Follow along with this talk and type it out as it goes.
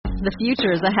The future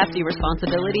is a hefty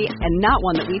responsibility and not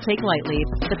one that we take lightly.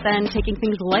 But then taking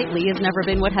things lightly has never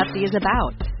been what Hefty is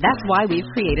about. That's why we've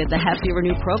created the Hefty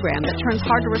Renew program that turns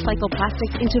hard-to-recycle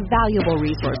plastics into valuable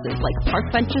resources like park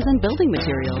benches and building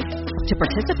materials. To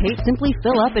participate, simply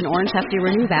fill up an orange Hefty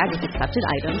Renew bag with accepted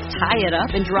items, tie it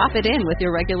up, and drop it in with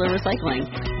your regular recycling.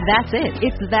 That's it.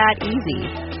 It's that easy.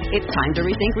 It's time to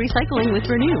rethink recycling with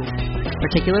Renew.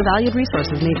 Particular valued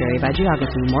resources may vary by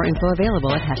geography. More info available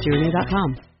at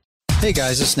heftyrenew.com. Hey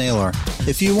guys, it's Naylor.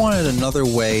 If you wanted another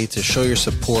way to show your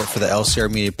support for the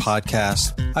LCR Media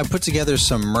Podcast, I put together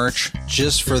some merch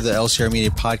just for the LCR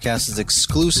Media Podcast's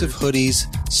exclusive hoodies,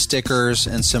 stickers,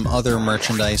 and some other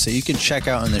merchandise that you can check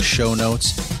out in the show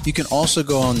notes. You can also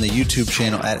go on the YouTube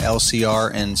channel at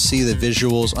LCR and see the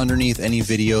visuals underneath any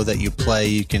video that you play.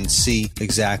 You can see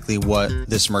exactly what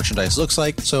this merchandise looks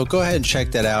like. So go ahead and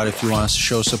check that out if you want us to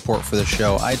show support for the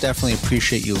show. I definitely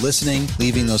appreciate you listening,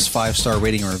 leaving those 5-star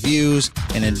rating reviews,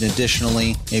 and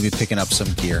additionally, maybe picking up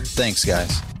some gear. Thanks,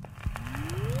 guys.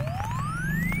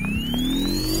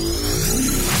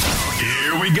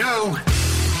 Here we go.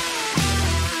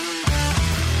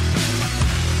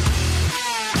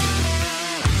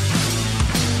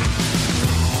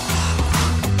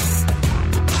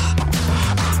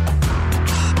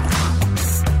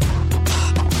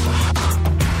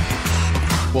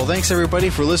 Well, thanks everybody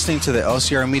for listening to the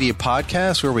LCR Media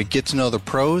Podcast, where we get to know the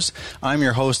pros. I'm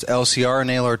your host, LCR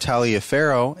Naylor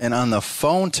Taliaferro, and on the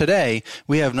phone today,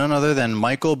 we have none other than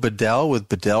Michael Bedell with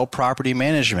Bedell Property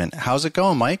Management. How's it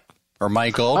going, Mike? Or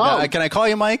Michael? Oh. Can I call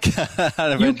you Mike? You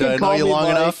can call me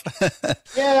long Mike. enough?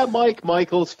 Yeah,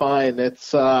 Michael's fine.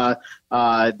 It's fine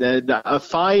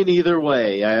either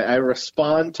way. I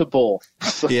respond to both.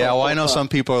 So, yeah, well, I know some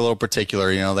people are a little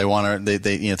particular. You know, they want to.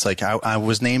 They it's like I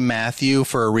was named Matthew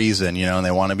for a reason. You know, and they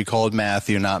want to be called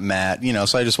Matthew, not Matt. You know,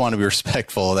 so I just want to be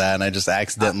respectful of that. And I just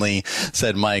accidentally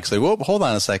said Mike. So, whoop, hold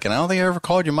on a second. I don't think I ever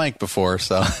called you Mike before.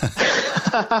 So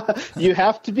you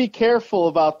have to be careful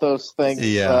about those things.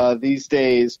 Yeah. These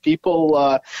days,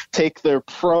 people take their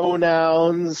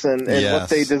pronouns and Yes. what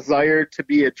they desire to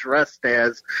be addressed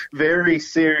as very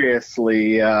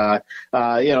seriously.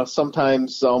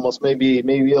 Sometimes almost maybe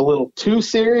a little too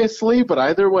seriously, but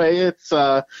either way, it's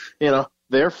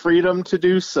their freedom to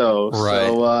do so. Right.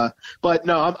 So, but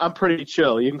no, I'm pretty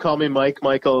chill. You can call me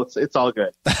Michael. It's all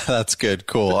good. That's good.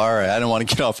 Cool. All right. I don't want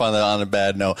to get off on a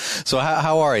bad note. So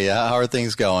how are you? How are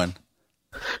things going?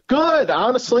 Good.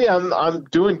 Honestly, I'm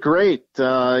doing great.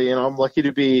 I'm lucky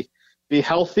to be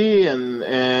healthy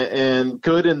and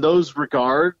good in those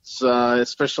regards,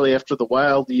 especially after the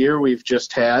wild year we've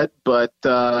just had. But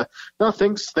no,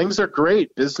 things are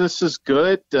great. Business is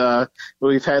good.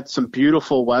 We've had some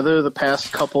beautiful weather the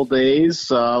past couple days.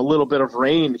 A little bit of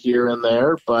rain here and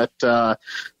there, but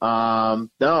no,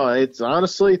 it's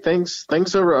honestly things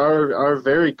are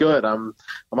very good. I'm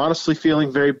honestly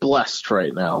feeling very blessed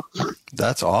right now.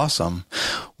 That's awesome.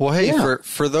 Well, hey, Yeah.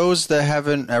 for those that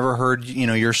haven't ever heard,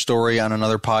 your story on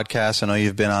another podcast, I know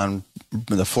you've been on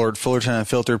the Fullerton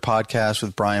Unfiltered podcast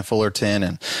with Brian Fullerton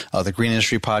and the Green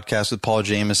Industry podcast with Paul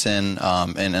Jameson,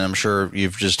 and I'm sure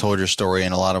you've just told your story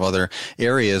in a lot of other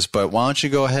areas. But why don't you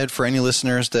go ahead, for any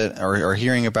listeners that are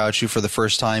hearing about you for the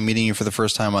first time, meeting you for the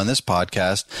first time on this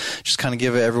podcast, just kind of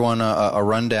give everyone a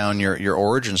rundown, your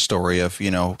origin story of,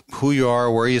 who you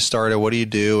are, where you started, what do you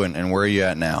do, and where are you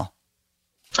at now?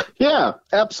 Yeah,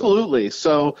 absolutely.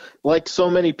 So like so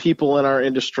many people in our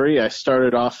industry, I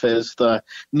started off as the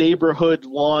neighborhood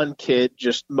lawn kid,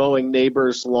 just mowing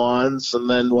neighbors' lawns. And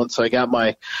then once I got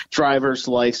my driver's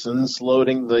license,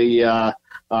 loading the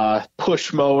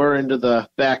push mower into the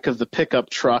back of the pickup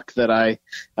truck that I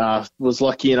was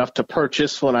lucky enough to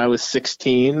purchase when I was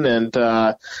 16, and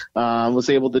was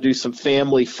able to do some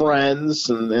family friends,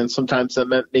 and sometimes that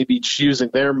meant maybe just using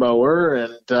their mower,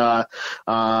 and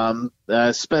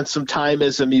spent some time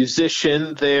as a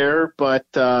musician there, but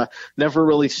never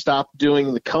really stopped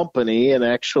doing the company, and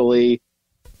actually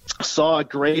saw a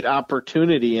great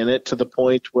opportunity in it to the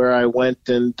point where I went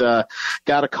and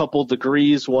got a couple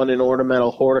degrees, one in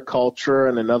ornamental horticulture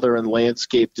and another in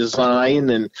landscape design,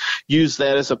 and used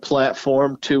that as a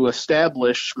platform to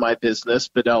establish my business,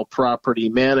 Bedell Property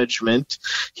Management,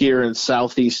 here in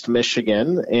Southeast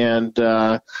Michigan. And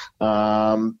I've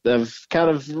kind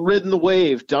of ridden the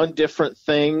wave, done different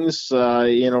things,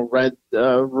 read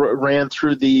ran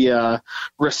through the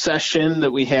recession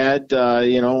that we had,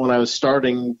 when I was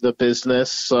starting the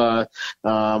business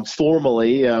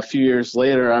formally. A few years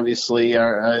later, obviously,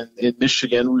 in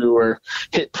Michigan, we were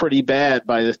hit pretty bad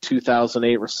by the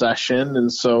 2008 recession,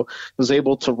 and so I was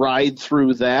able to ride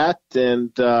through that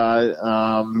and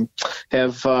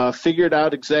have figured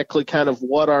out exactly kind of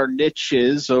what our niche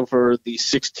is over the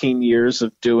 16 years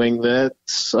of doing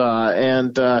this.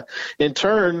 And in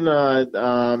turn,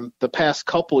 the past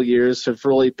couple years have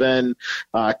really been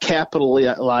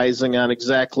capitalizing on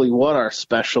exactly what our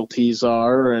specialties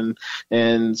are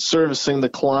and servicing the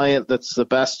client that's the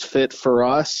best fit for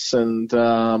us. And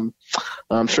I'm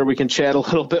sure we can chat a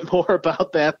little bit more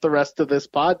about that the rest of this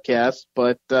podcast,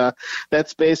 but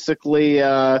that's basically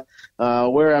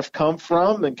where I've come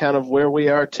from and kind of where we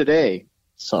are today.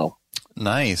 So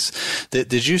nice.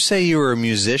 Did you say you were a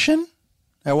musician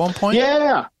at one point?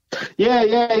 Yeah.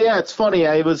 It's funny.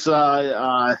 I was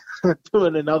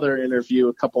doing another interview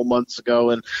a couple months ago,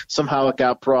 and somehow it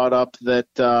got brought up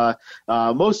that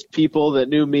most people that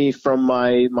knew me from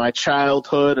my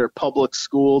childhood or public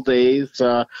school days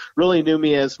really knew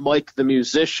me as Mike the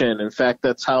musician. In fact,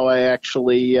 that's how I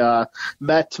actually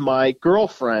met my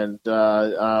girlfriend. We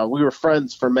were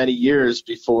friends for many years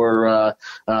before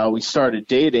we started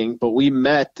dating, but we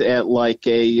met at like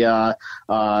a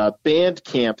band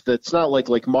camp that's not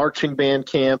like marching band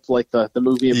camp like the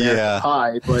movie American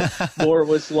Pie, but more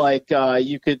was like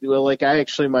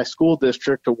my school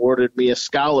district awarded me a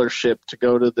scholarship to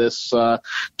go to this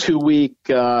 2-week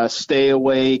stay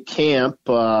away camp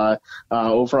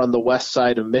over on the west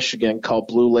side of Michigan called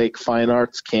Blue Lake Fine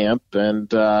Arts Camp,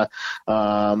 and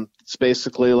it's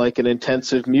basically like an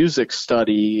intensive music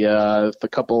study with a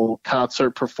couple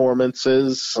concert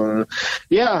performances.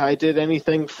 I did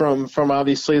anything from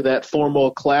obviously that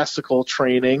formal classical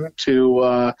training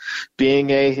to being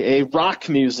a rock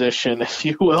musician, if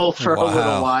you will, for a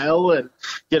little while, and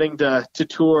getting to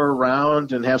tour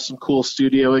around and have some cool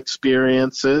studio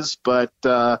experiences. But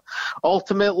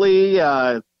ultimately,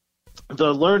 the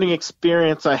learning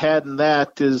experience I had in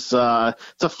that is it's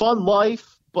a fun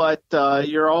life. But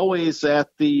you're always at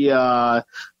the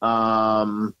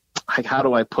how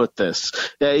do I put this?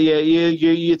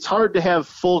 It's hard to have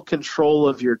full control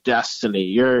of your destiny.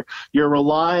 You're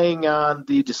relying on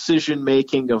the decision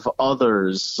making of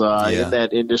others in that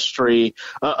industry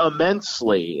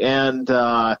immensely, and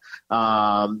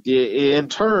in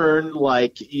turn,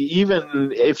 like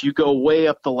even if you go way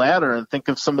up the ladder and think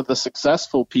of some of the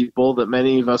successful people that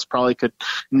many of us probably could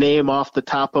name off the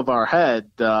top of our head,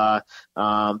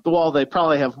 while they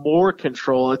probably have more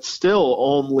control, it's still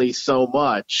only so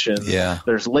much. And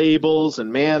there's labels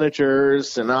and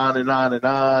managers and on and on and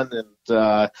on. And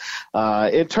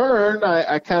in turn,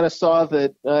 I kind of saw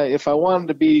that if I wanted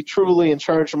to be truly in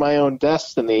charge of my own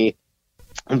destiny,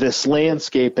 this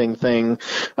landscaping thing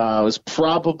was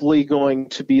probably going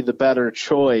to be the better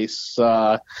choice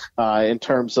in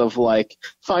terms of like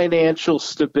financial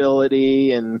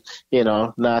stability and,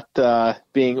 not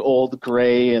being old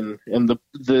gray and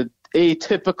the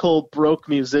atypical broke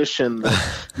musician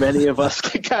that many of us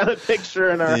can kind of picture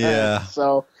in our heads.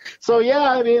 So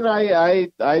I mean, I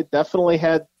definitely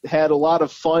had a lot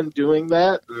of fun doing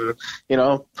that. And,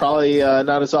 probably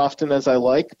not as often as I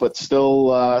like, but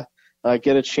still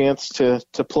get a chance to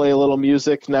play a little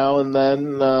music now and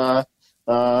then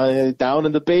down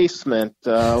in the basement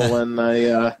when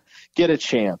I get a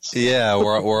chance. Yeah,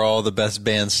 where all the best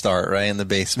bands start, right, in the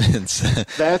basements.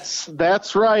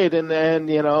 That's right, and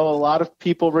a lot of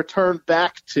people return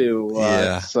back to.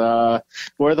 It's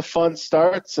where the fun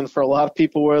starts, and for a lot of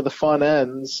people, where the fun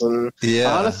ends. And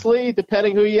honestly,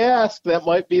 depending who you ask, that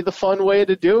might be the fun way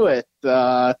to do it.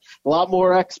 A lot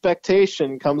more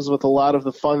expectation comes with a lot of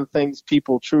the fun things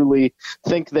people truly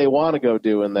think they want to go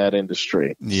do in that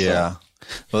industry. Yeah. So.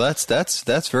 Well,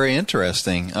 that's very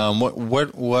interesting.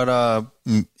 What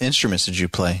instruments did you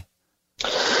play?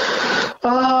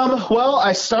 Well,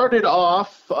 I started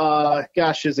off,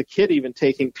 as a kid, even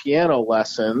taking piano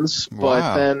lessons.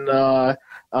 But then,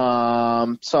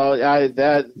 so I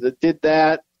did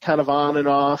that kind of on and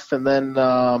off, and then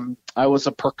I was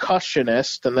a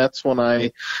percussionist, and that's when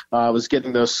I was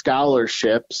getting those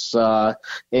scholarships.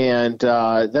 And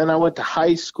then I went to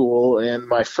high school, and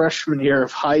my freshman year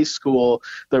of high school,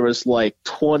 there was like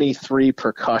 23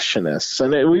 percussionists.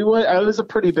 And I was a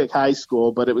pretty big high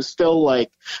school, but it was still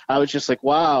like, I was just like,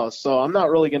 wow, so I'm not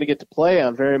really going to get to play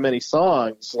on very many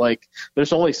songs. Like,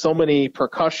 there's only so many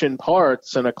percussion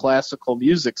parts in a classical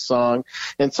music song.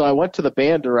 And so I went to the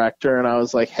band director, and I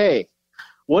was like, hey,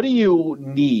 what do you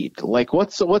need? Like,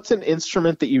 what's an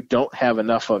instrument that you don't have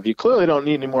enough of? You clearly don't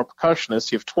need any more percussionists.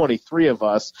 You have 23 of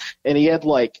us. And he had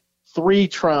like 3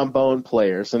 trombone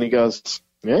players. And he goes,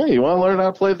 yeah, you want to learn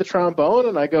how to play the trombone?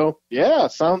 And I go, yeah,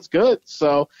 sounds good.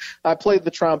 So I played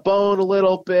the trombone a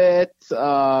little bit.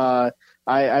 I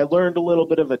learned a little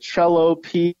bit of a cello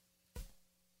piece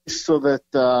so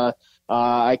that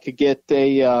I could get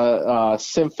a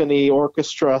symphony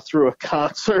orchestra through a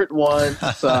concert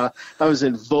once. I was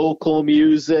in vocal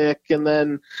music, and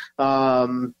then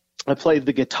I played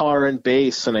the guitar and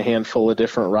bass in a handful of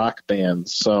different rock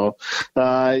bands. So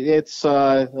it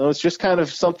was just kind of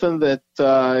something that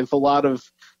I have a lot of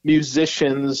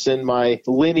musicians in my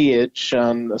lineage,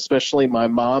 especially my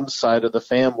mom's side of the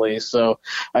family. So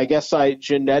I guess I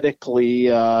genetically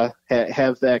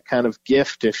have that kind of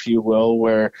gift, if you will,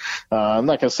 where I'm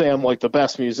not going to say I'm like the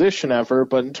best musician ever,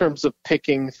 but in terms of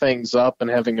picking things up and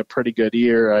having a pretty good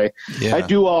ear, I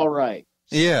do all right.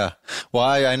 Yeah. Well,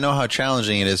 I know how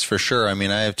challenging it is for sure. I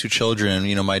mean, I have 2 children.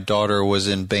 You know, my daughter was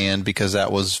in band because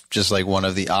that was just like one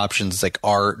of the options, like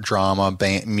art, drama,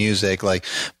 band, music, like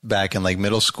back in like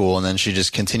middle school. And then she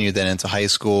just continued that into high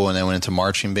school and then went into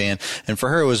marching band. And for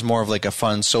her, it was more of like a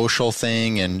fun social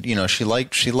thing. And, you know, she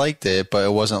liked it, but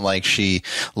it wasn't like she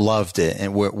loved it.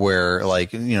 And where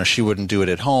like, you know, she wouldn't do it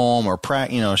at home or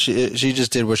she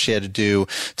just did what she had to do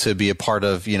to be a part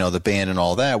of, you know, the band and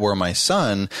all that. Where my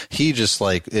son, he just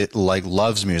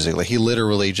loves music. Like he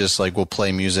literally just like will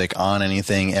play music on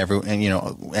anything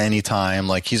anytime.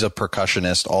 Like he's a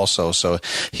percussionist also. So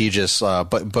he just,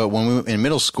 but when we were in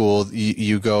middle school,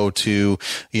 you go to,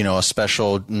 you know, a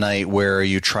special night where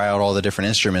you try out all the different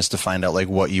instruments to find out like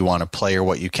what you want to play or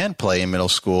what you can play in middle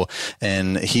school.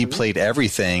 And he played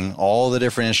everything, all the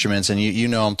different instruments. And you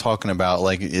know, I'm talking about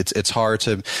like, it's hard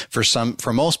to,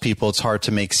 for most people, it's hard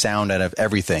to make sound out of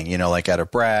everything, you know, like out of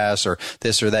brass or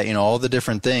this or that, you know, all the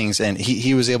different things. And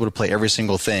he was able to play every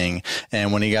single thing.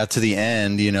 And when he got to the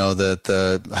end, you know,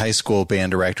 the high school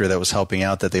band director that was helping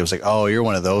out that day was like, oh, you're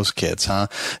one of those kids, huh?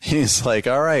 He's like,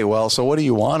 all right, well, so what do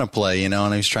you want to play? You know,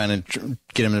 and he was trying to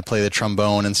get him to play the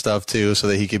trombone and stuff too, so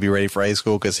that he could be ready for high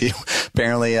school. Cause he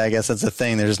apparently, I guess that's the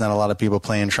thing. There's not a lot of people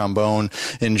playing trombone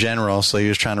in general. So he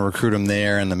was trying to recruit him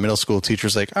there. And the middle school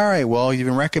teacher's like, all right, well, you've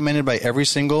been recommended by every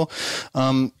single,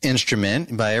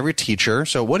 instrument, by every teacher.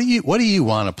 So what do you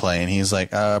want to play? And he's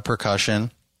like,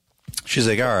 percussion. She's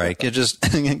like, all right, get to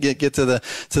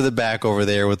the back over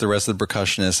there with the rest of the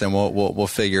percussionists, and we'll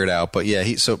figure it out. But yeah,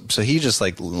 he just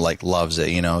like loves it,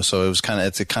 you know. So it's kind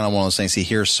of one of those things. He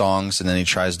hears songs and then he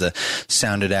tries to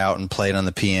sound it out and play it on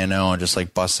the piano and just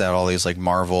like busts out all these like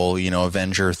Marvel, you know,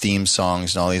 Avenger theme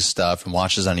songs and all these stuff, and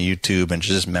watches on YouTube and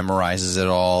just memorizes it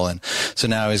all. And so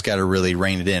now he's got to really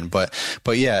rein it in. But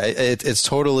yeah, it's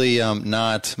totally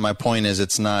not. My point is,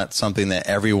 it's not something that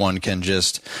everyone can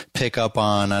just pick up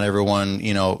on. Not everyone,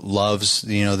 you know, loves,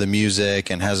 you know, the music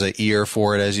and has an ear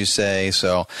for it, as you say.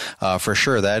 So for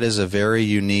sure, that is a very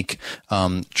unique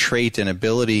trait and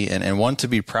ability, and one to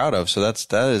be proud of. So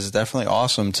that is definitely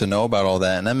awesome to know about all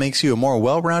that, and that makes you a more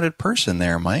well-rounded person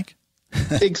there, Mike.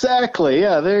 Exactly.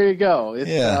 Yeah, there you go.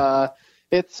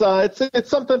 It's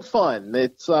something fun.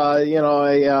 It's you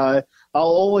know,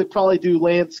 I'll only probably do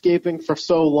landscaping for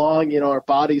so long. You know, our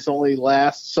bodies only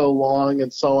last so long,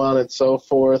 and so on and so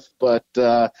forth. But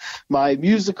my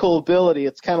musical ability,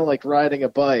 it's kind of like riding a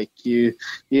bike. You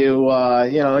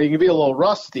know, you can be a little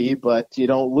rusty, but you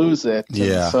don't lose it.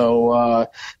 Yeah. And so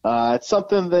it's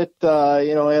something that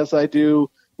you know, as I do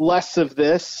less of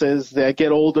this as I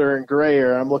get older and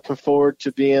grayer, I'm looking forward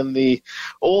to being the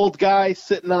old guy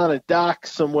sitting on a dock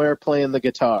somewhere playing the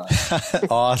guitar.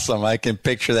 Awesome. I can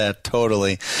picture that.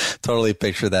 Totally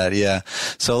picture that. Yeah.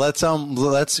 So let's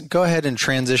go ahead and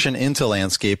transition into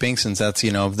landscaping, since that's,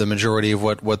 you know, the majority of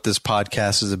what this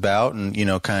podcast is about, and, you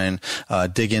know, kind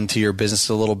of dig into your business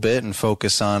a little bit and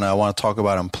focus on, I want to talk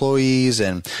about employees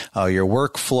and your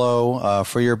workflow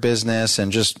for your business,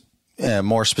 and just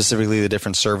more specifically the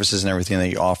different services and everything that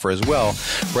you offer as well,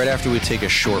 right after we take a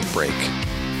short break.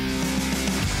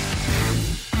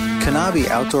 Knabe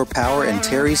Outdoor Power and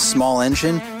Terry's Small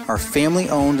Engine are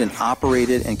family-owned and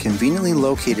operated and conveniently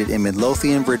located in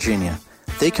Midlothian, Virginia.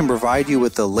 They can provide you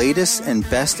with the latest and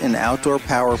best in outdoor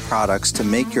power products to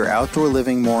make your outdoor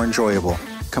living more enjoyable.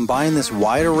 Combine this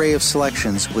wide array of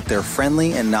selections with their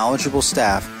friendly and knowledgeable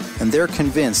staff, and they're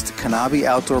convinced Knabe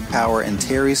Outdoor Power and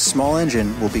Terry's Small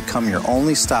Engine will become your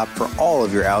only stop for all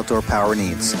of your outdoor power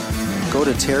needs. Go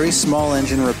to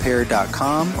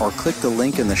terrysmallenginerepair.com or click the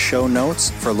link in the show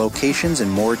notes for locations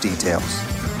and more details.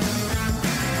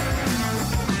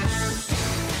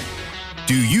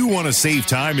 Do you want to save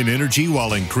time and energy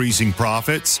while increasing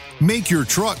profits? Make your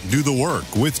truck do the work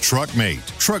with TruckMate.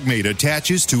 TruckMate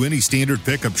attaches to any standard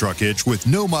pickup truck hitch with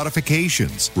no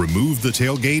modifications. Remove the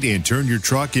tailgate and turn your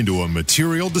truck into a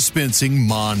material dispensing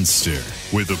monster.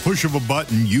 With the push of a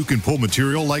button, you can pull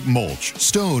material like mulch,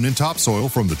 stone, and topsoil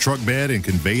from the truck bed and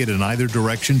convey it in either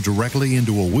direction directly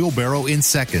into a wheelbarrow in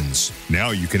seconds. Now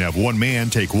you can have one man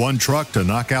take one truck to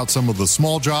knock out some of the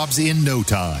small jobs in no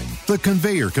time. The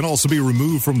conveyor can also be removed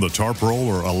from the tarp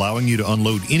roller, allowing you to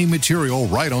unload any material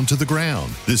right onto the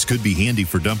ground. This could be handy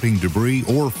for dumping debris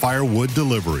or firewood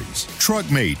deliveries.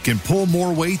 TruckMate can pull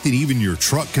more weight than even your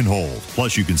truck can hold.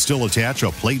 Plus, you can still attach a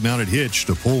plate-mounted hitch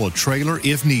to pull a trailer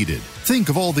if needed. Think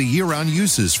of all the year-round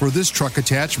uses for this truck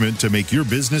attachment to make your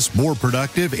business more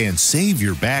productive and save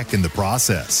your back in the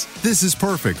process. This is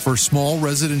perfect for small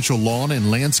residential lawn and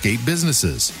landscape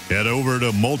businesses. Head over to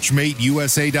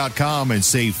mulchmateusa.com and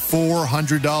save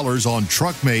 $400 on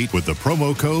TruckMate with the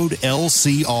promo code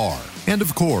LCR. And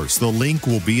of course, the link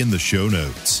will be in the show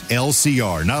notes.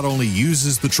 LCR not only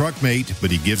uses the TruckMate, but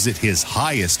he gives it his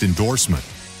highest endorsement.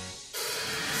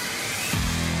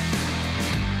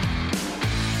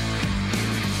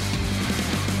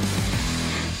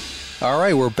 All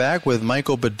right, we're back with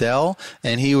Michael Bedell,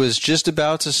 and he was just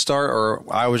about to start, or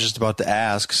I was just about to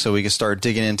ask, so we could start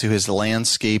digging into his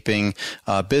landscaping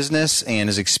business and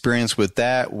his experience with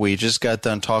that. We just got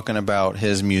done talking about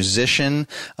his musician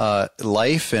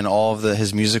life and all of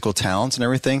his musical talents and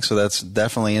everything, so that's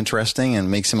definitely interesting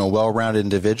and makes him a well-rounded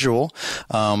individual.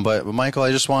 But Michael, I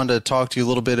just wanted to talk to you a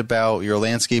little bit about your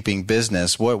landscaping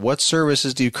business. What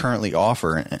services do you currently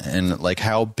offer, and like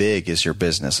how big is your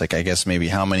business? Like, I guess maybe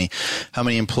how many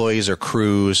employees or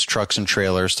crews, trucks and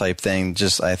trailers type thing.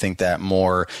 Just, I think that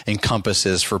more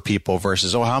encompasses for people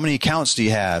versus, how many accounts do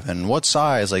you have and what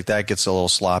size? Like that gets a little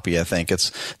sloppy. I think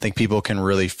people can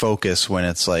really focus when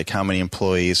it's like how many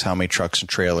employees, how many trucks and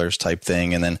trailers type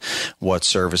thing. And then what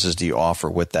services do you offer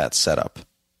with that setup?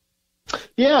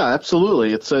 Yeah,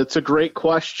 absolutely. It's a great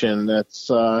question.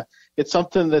 It's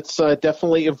something that's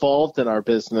definitely evolved in our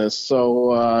business.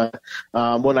 So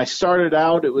when I started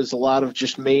out, it was a lot of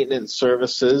just maintenance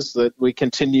services that we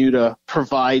continue to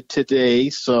provide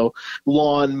today. So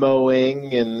lawn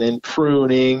mowing and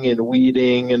pruning and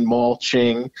weeding and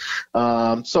mulching.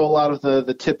 So a lot of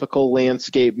the typical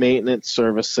landscape maintenance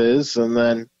services. And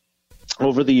then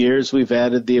over the years, we've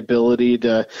added the ability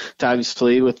to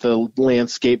obviously, with the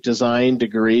landscape design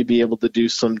degree, be able to do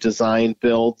some design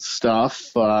build stuff.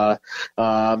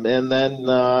 And then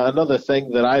another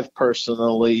thing that I've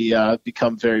personally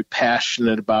become very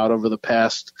passionate about over the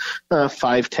past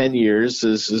 5-10 years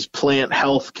is plant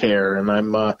health care. And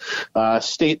I'm a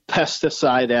state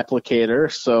pesticide applicator.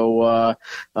 So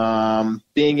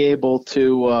being able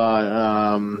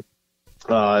to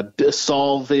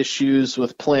solve issues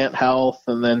with plant health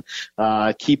and then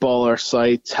keep all our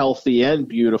sites healthy and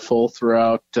beautiful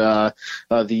throughout the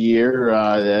year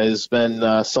has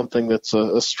been something that's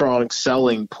a strong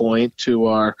selling point to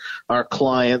our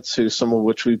clients, some of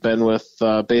which we've been with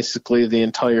basically the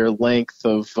entire length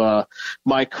of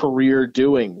my career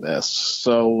doing this.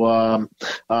 So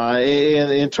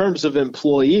in terms of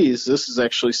employees, this is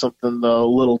actually something a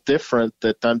little different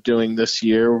that I'm doing this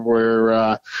year,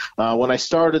 where when I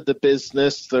started the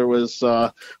business, there was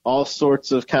all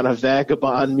sorts of kind of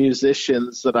vagabond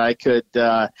musicians that I could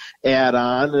add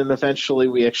on, and eventually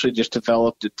we actually just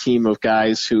developed a team of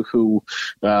guys who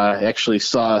actually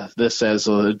saw this as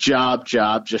a job,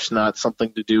 just not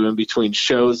something to do in between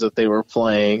shows that they were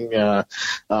playing.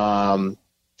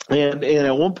 And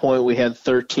at one point, we had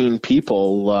 13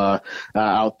 people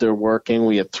out there working.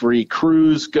 We had 3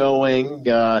 crews going.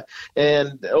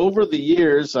 And over the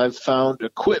years, I've found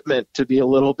equipment to be a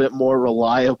little bit more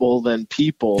reliable than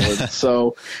people. And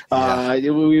so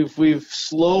we've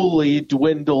slowly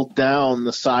dwindled down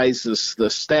the size of the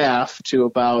staff to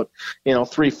about,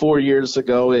 3-4 years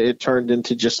ago, it turned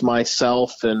into just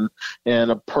myself and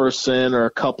a person or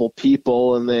a couple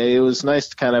people. And it was nice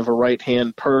to kind of have a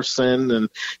right-hand person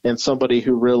and somebody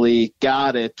who really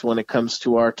got it when it comes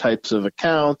to our types of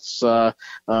accounts.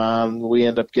 We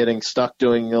end up getting stuck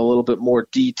doing a little bit more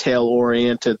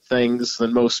detail-oriented things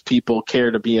than most people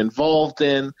care to be involved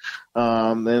in.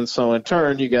 And so in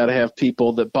turn, you got to have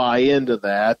people that buy into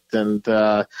that. And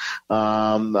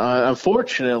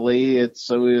unfortunately, it's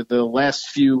the last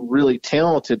few really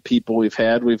talented people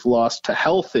we've lost to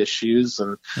health issues,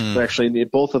 and actually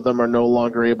both of them are no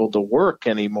longer able to work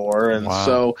anymore. And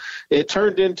so it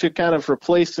turned into kind of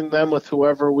replacing them with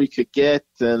whoever we could get,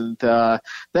 and that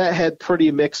had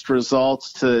pretty mixed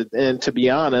results. And to be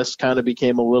honest, kind of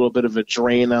became a little bit of a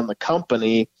drain on the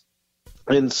company.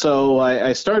 And so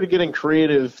I started getting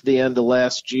creative the end of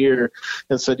last year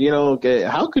and said,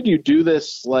 how could you do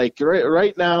this? Like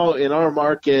right now in our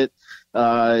market,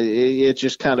 it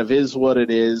just kind of is what it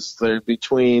is. They're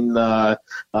between the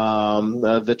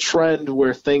trend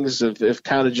where things have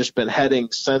kind of just been heading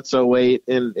since 2008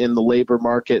 in the labor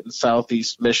market in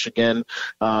Southeast Michigan,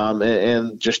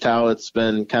 and just how it's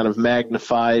been kind of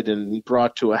magnified and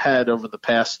brought to a head over the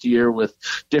past year with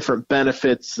different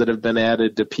benefits that have been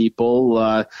added to people.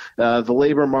 The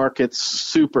labor market's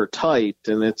super tight,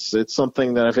 and it's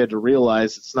something that I've had to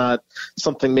realize it's not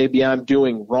something maybe I'm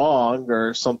doing wrong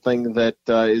or something that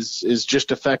is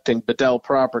just affecting Bedell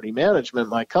Property Management,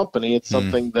 my company. It's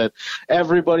something that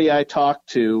everybody I talk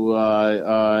to,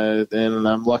 and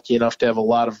I'm lucky enough to have a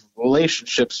lot of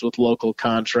relationships with local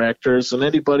contractors, and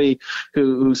anybody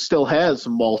who still has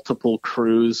multiple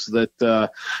crews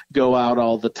that go out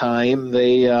all the time,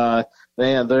 they're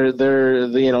they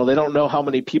don't know how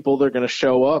many people they're going to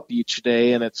show up each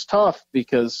day, and it's tough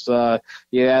because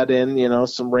you add in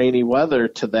some rainy weather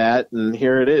to that, and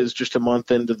here it is just a month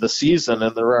into the season,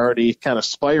 and they're already kind of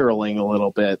spiraling a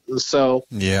little bit. And so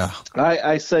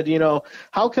I said,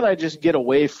 how can I just get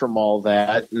away from all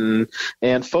that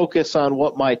and focus on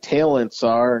what my talents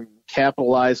are and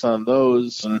capitalize on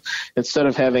those, and instead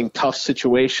of having tough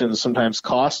situations sometimes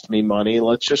cost me money,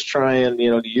 let's just try and,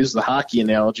 to use the hockey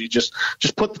analogy, just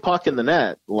put the puck in the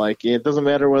net. Like, it doesn't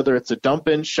matter whether it's a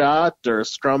dump-in shot or a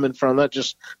scrum in front of that,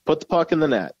 just put the puck in the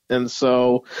net. And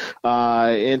so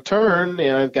in turn,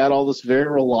 I've got all this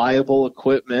very reliable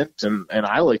equipment, and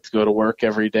I like to go to work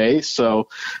every day. So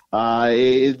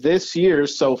this year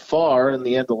so far, and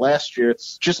the end of last year,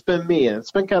 it's just been me. And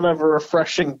it's been kind of a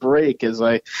refreshing break as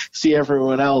I see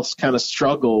everyone else kind of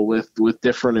struggle with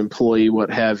different employee what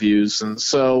have yous. And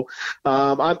so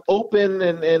I'm open,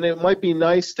 and it might be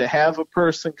nice to have a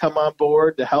person come on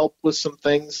board to help with some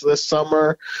things this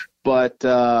summer. But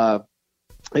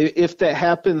if that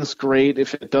happens, great.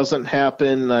 If it doesn't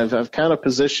happen, I've kind of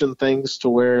positioned things to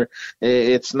where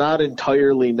it's not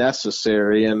entirely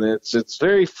necessary, and it's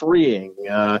very freeing.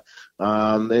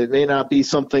 It may not be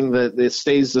something that it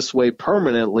stays this way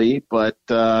permanently, but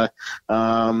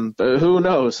who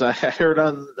knows? I heard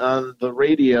on the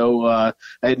radio, I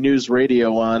had news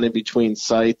radio on in between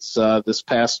sites this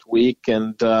past week,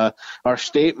 and our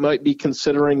state might be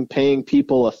considering paying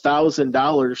people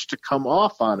 $1,000 to come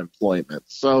off unemployment.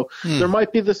 So there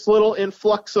might be this little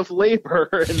influx of labor,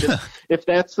 and if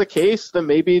that's the case, then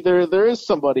maybe there is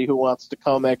somebody who wants to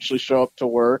come actually show up to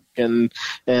work and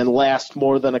last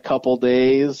more than a couple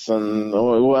days. And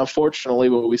unfortunately,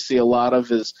 what we see a lot of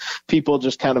is people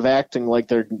just kind of acting like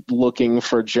they're looking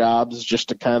for jobs just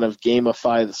to kind of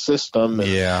gamify the system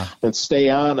and stay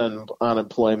on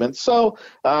unemployment. So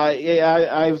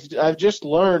I've just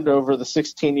learned over the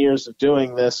 16 years of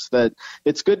doing this that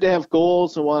it's good to have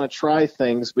goals and want to try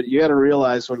things, but you got to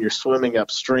realize when you're swimming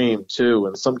upstream too.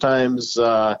 And sometimes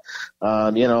life's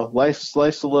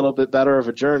a little bit better of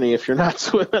a journey if you're not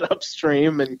swimming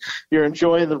upstream and you're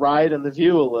enjoying the ride and the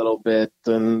view a little bit.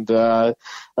 And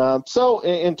so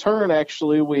in turn,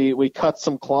 actually, we cut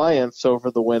some clients over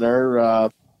the winter,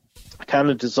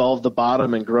 kind of dissolve the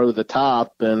bottom and grow the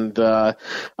top. And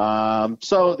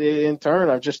so in turn,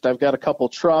 I've got a couple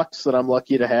trucks that I'm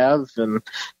lucky to have, and a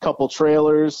couple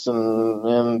trailers,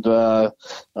 and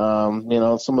some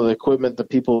of the equipment that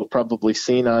people have probably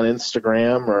seen on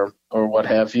Instagram or what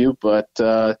have you. But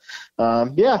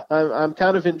I'm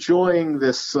kind of enjoying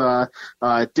this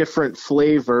different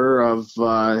flavor of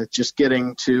just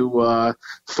getting to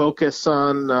focus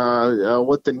on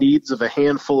what the needs of a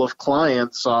handful of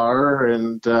clients are,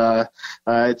 and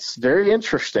it's very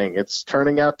interesting. It's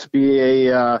turning out to be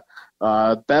a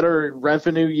better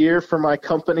revenue year for my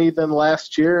company than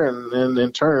last year, and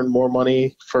in turn more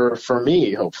money for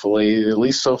me, hopefully. At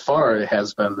least so far it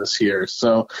has been this year.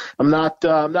 So I'm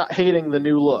not hating the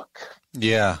new look.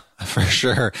 Yeah, for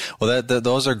sure. Well,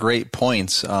 those are great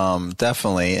points,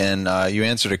 definitely. And you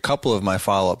answered a couple of my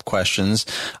follow-up questions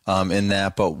in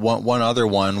that, but one other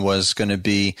one was going to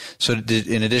be, so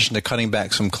in addition to cutting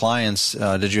back some clients,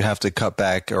 did you have to cut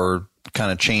back or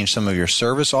kind of change some of your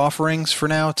service offerings for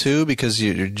now too, because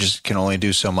you just can only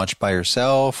do so much by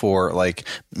yourself, or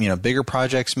bigger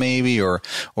projects maybe, or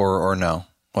no?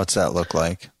 What's that look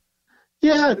like?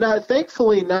 Yeah,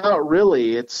 thankfully not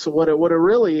really. It's what it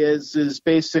really is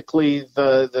basically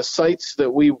the sites that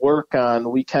we work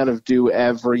on, we kind of do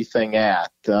everything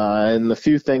at. And the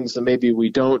few things that maybe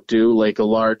we don't do, like a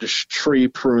large tree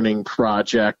pruning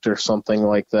project or something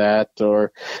like that,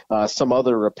 or some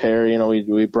other repair,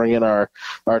 we bring in our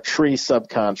tree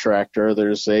subcontractor.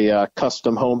 There's a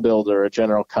custom home builder, a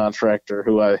general contractor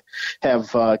who I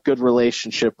have a good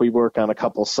relationship. We work on a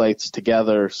couple sites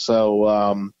together.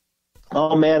 So,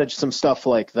 I'll manage some stuff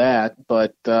like that,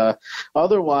 but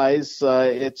otherwise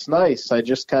it's nice. I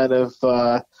just kind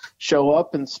of show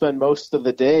up and spend most of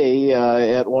the day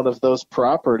at one of those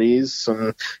properties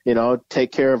and,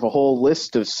 take care of a whole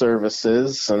list of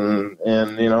services and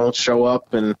show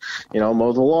up and,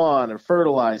 mow the lawn and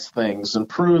fertilize things and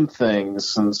prune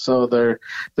things. And so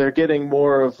they're getting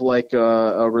more of like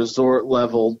a resort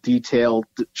level detailed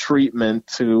treatment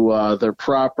to their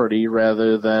property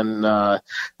rather than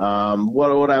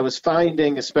what I was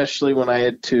finding, especially when I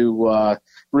had to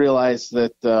realize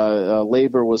that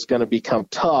labor was going to become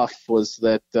tough, was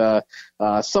that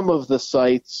some of the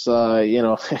sites,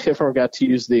 everyone got to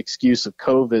use the excuse of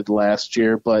COVID last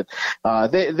year, but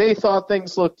they thought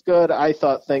things looked good. I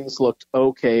thought things looked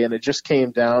okay, and it just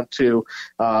came down to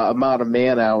amount of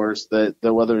man hours that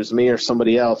whether it was me or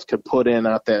somebody else could put in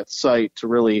at that site to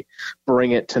really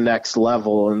bring it to next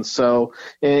level. And so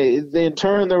in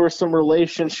turn, there were some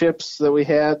relationships that we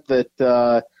had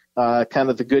that kind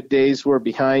of the good days were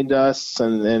behind us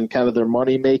and kind of their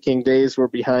money-making days were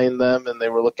behind them, and they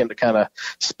were looking to kind of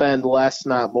spend less,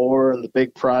 not more, and the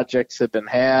big projects had been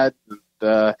had.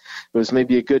 It was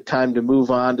maybe a good time to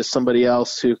move on to somebody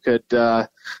else who could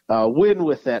win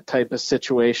with that type of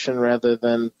situation rather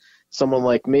than someone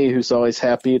like me who's always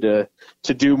happy to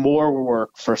do more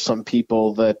work for some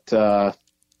people that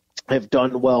have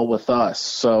done well with us.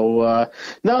 So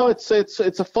no, it's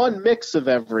a fun mix of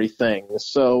everything.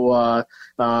 So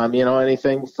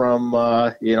anything from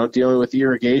dealing with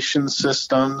irrigation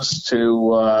systems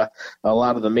to a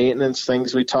lot of the maintenance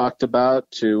things we talked about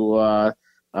to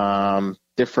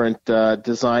different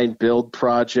design build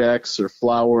projects or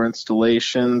flower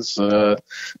installations. Our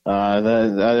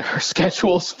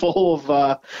schedule's full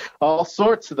of all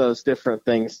sorts of those different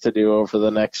things to do over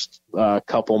the next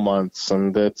couple months,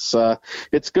 and it's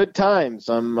good times.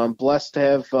 I'm blessed to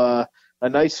have a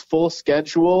nice full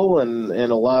schedule and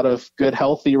a lot of good,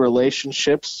 healthy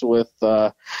relationships with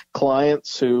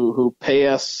clients who pay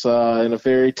us in a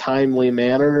very timely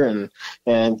manner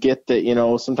and get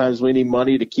that, sometimes we need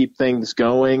money to keep things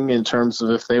going in terms of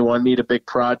if they need a big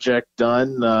project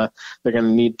done, they're going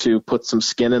to need to put some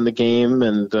skin in the game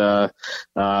and, to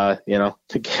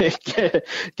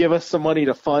give us some money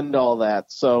to fund all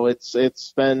that. So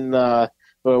it's been,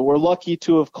 we're lucky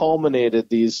to have culminated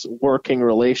these working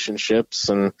relationships,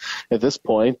 and at this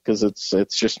point, because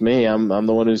it's just me, I'm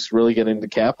the one who's really getting to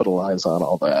capitalize on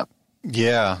all that.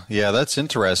 Yeah, that's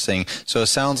interesting. So it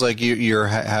sounds like you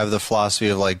have the philosophy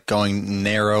of like going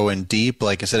narrow and deep,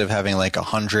 like instead of having like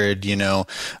 100,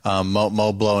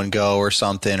 mow, blow and go or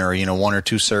something, or, one or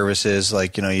two services,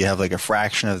 like, you have like a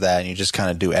fraction of that and you just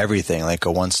kind of do everything, like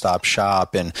a one-stop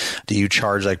shop. And do you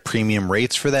charge like premium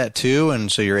rates for that too?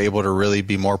 And so you're able to really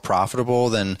be more profitable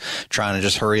than trying to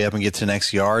just hurry up and get to the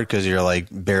next yard because you're like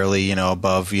barely,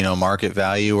 above, market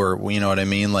value or, you know what I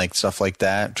mean? Like stuff like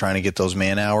that, trying to get those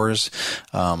man hours.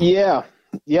 Yeah.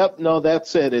 Yep. No,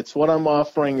 that's it. It's what I'm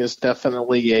offering is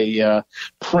definitely a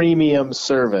premium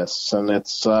service, and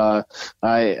it's I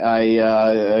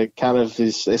kind of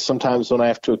is sometimes when I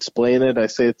have to explain it, I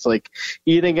say it's like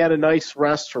eating at a nice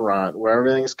restaurant where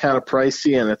everything's kind of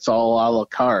pricey and it's all a la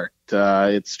carte.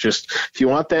 It's just if you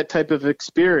want that type of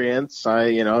experience,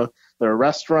 there are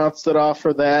restaurants that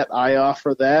offer that. I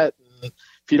offer that.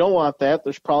 If you don't want that,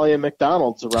 there's probably a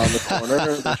McDonald's around the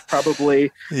corner. There's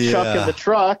probably Chuck in the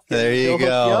truck. There you go. Hook you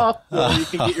up, or you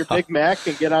can get your Big Mac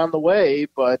and get on the way.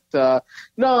 But no,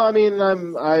 I mean,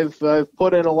 I've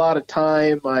put in a lot of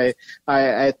time. I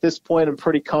at this point I'm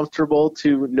pretty comfortable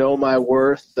to know my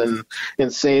worth and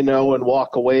say no and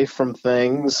walk away from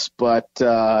things. But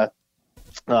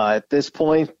at this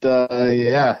point,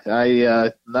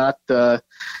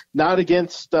 not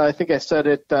against, I think I said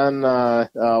it on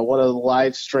one of the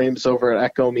live streams over at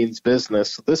Echo Means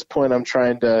Business. At this point, I'm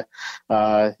trying to,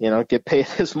 get paid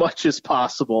as much as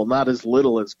possible, not as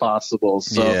little as possible.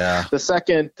 So the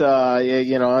second,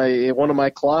 one of my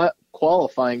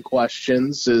qualifying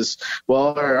questions is,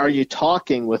 well, are you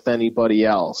talking with anybody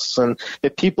else? And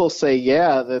if people say,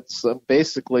 yeah, that's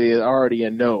basically already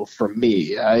a no from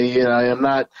me. I am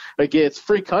not, again, it's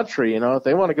free country, if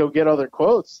they want to go get other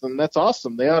quotes, then that's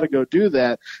awesome. They ought to go do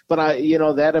that. But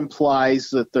that implies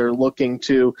that they're looking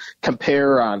to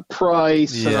compare on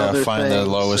price and other find things. The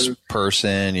lowest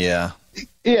person. Yeah.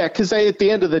 Yeah, because at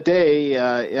the end of the day,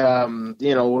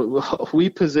 we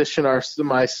position at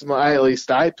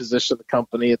least I position the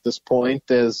company at this point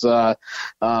as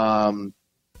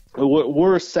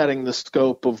we're setting the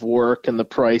scope of work and the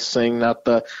pricing, not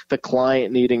the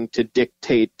client needing to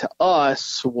dictate to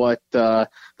us what the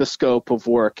scope of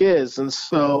work is. And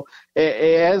so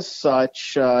as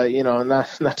such,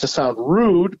 not to sound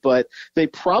rude, but they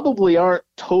probably aren't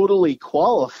totally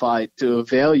qualified to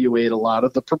evaluate a lot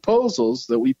of the proposals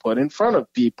that we put in front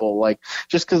of people. Like,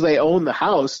 just because they own the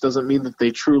house doesn't mean that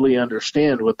they truly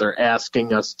understand what they're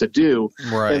asking us to do.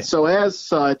 Right. And so as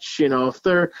such, if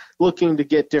they're looking to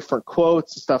get different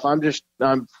quotes and stuff,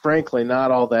 I'm frankly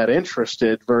not all that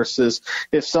interested, versus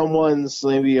if someone's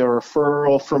maybe a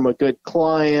referral from a good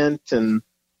client and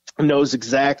knows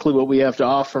exactly what we have to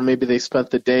offer. Maybe they spent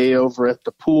the day over at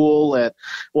the pool at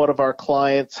one of our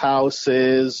clients'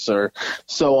 houses, or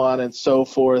so on and so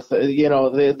forth.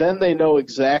 Then they know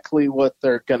exactly what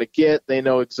they're going to get. They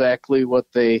know exactly what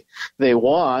they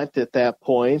want at that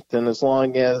point. And as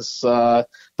long as the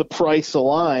price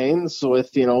aligns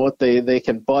with, what they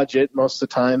can budget, most of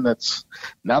the time that's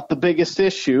not the biggest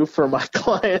issue for my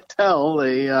clientele.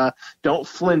 They don't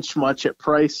flinch much at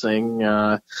pricing.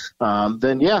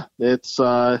 Then yeah, it's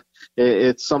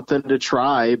something to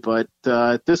try, but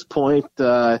at this point,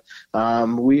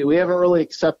 we haven't really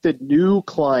accepted new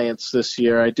clients this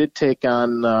year. I did take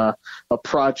on a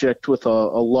project with a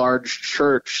large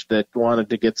church that wanted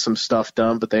to get some stuff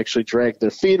done, but they actually dragged their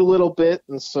feet a little bit,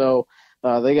 and so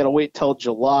they got to wait till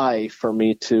July for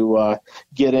me to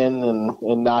get in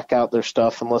and knock out their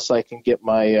stuff, unless I can get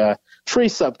my tree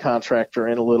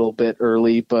subcontractor in a little bit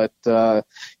early. But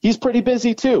he's pretty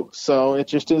busy too, so it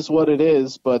just is what it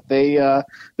is. But they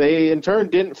in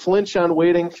turn didn't flinch on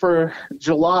waiting for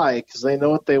July, because they know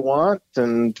what they want,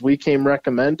 and we came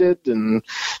recommended, and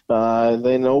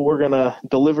they know we're going to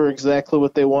deliver exactly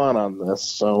what they want on this.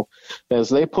 So as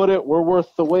they put it, we're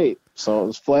worth the wait. So it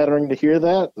was flattering to hear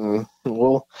that, and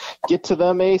we'll get to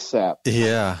them ASAP.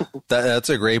 Yeah, that's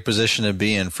a great position to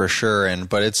be in for sure.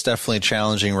 But it's definitely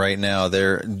challenging right now.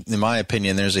 In my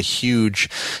opinion, there's a huge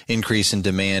increase in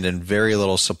demand and very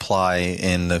little supply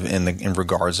in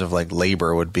regards of like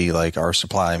labor would be like our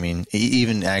supply. I mean,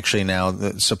 even actually now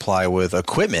the supply with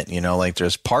equipment, like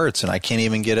there's parts, and I can't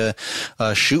even get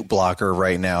a chute blocker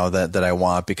right now that I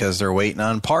want, because they're waiting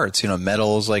on parts.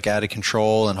 Metal's like out of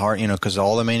control, and hard, because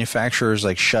all the manufacturers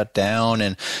like shut down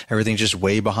and everything's just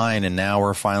way behind. And now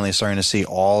we're finally starting to see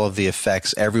all of the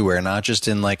effects everywhere, not just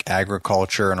in like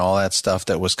agriculture and all that stuff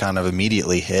that was kind of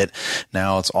immediately hit.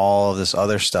 Now it's all of this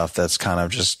other stuff that's kind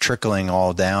of just trickling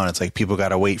all down. It's like people got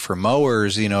to wait for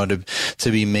mowers, to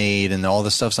be made, and all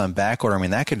the stuff's on back order. I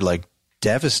mean, that could like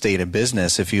devastate a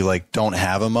business if you like don't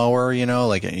have a mower,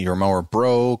 like your mower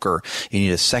broke, or you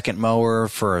need a second mower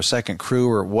for a second crew,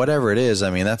 or whatever it is. I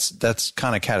mean, that's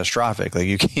kind of catastrophic. Like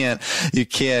you can't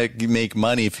make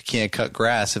money if you can't cut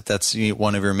grass, if that's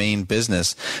one of your main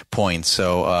business points.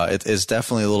 So it is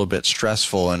definitely a little bit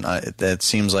stressful, and it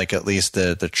seems like at least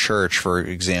the church, for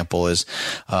example, is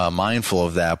mindful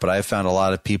of that. But I found a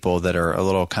lot of people that are a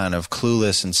little kind of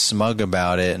clueless and smug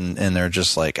about it, and they're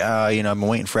just like, I've been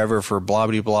waiting forever for blah,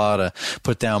 blah, blah to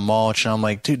put down mulch. And I'm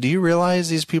like, dude, do you realize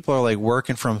these people are like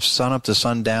working from sun up to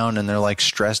sundown, and they're like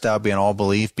stressed out beyond all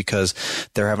belief because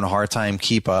they're having a hard time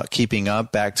keeping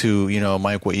up? Back to,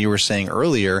 Mike, what you were saying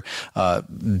earlier,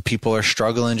 people are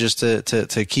struggling just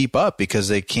to keep up because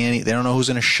they don't know who's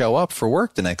going to show up for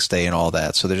work the next day and all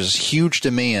that. So there's this huge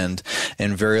demand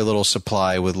and very little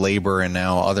supply with labor, and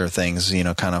now other things,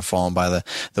 kind of falling by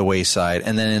the wayside.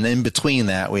 And then in between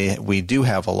that, we do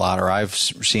have a lot, or I've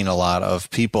seen a lot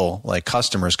of people like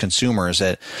customers, consumers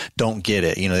that don't get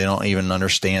it. They don't even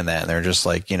understand that. And they're just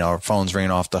like, our phone's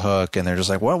ringing off the hook, and they're just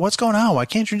like, what's going on? Why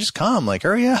can't you just come? Like,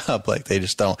 hurry up. Like they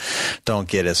just don't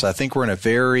get it. So I think we're in a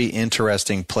very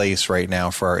interesting place right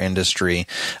now for our industry.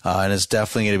 And it's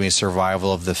definitely going to be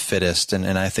survival of the fittest. And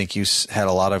I think you had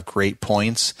a lot of great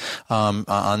points,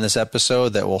 on this episode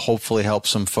that will hopefully help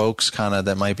some folks kind of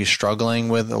that might be struggling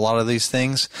with a lot of these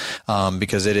things.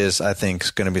 Because it is, I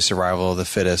think, going to be survival of the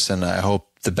fittest. And I hope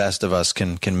the best of us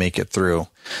can make it through.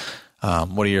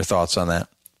 What are your thoughts on that?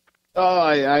 Oh,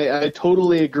 I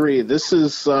totally agree. This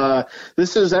is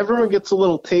everyone gets a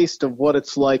little taste of what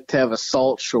it's like to have a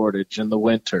salt shortage in the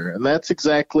winter, and that's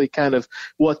exactly kind of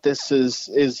what this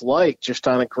is like, just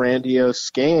on a grandiose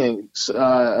scale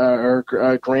or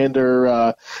a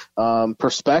grander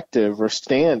perspective or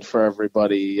stand for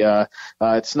everybody.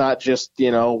 It's not just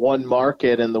one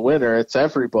market in the winter; it's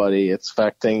everybody. It's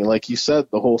affecting, like you said,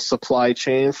 the whole supply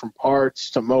chain from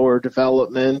parts to mower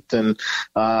development, and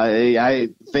I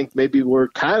think maybe we're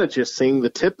kind of just seeing the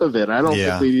tip of it. I don't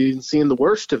think we've even seen the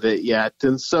worst of it yet.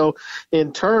 And so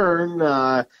in turn,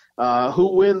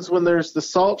 who wins when there's the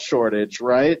salt shortage,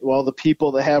 right? Well, the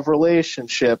people that have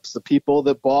relationships, the people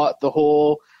that bought the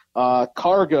whole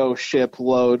cargo ship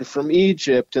load from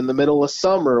Egypt in the middle of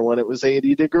summer when it was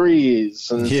 80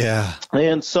 degrees and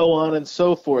so on and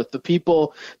so forth. The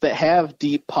people that have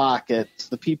deep pockets,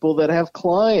 the people that have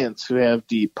clients who have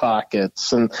deep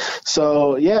pockets. And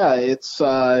so, it's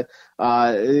the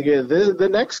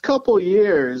next couple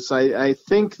years, I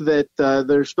think that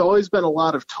there's always been a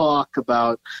lot of talk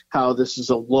about how this is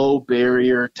a low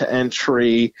barrier to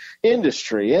entry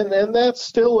industry, and that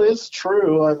still is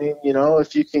true. I mean,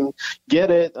 if you can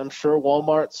get it, I'm sure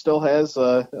Walmart still has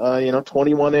a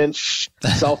 21-inch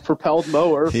self-propelled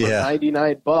mower for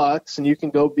 $99, and you can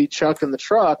go be chucking the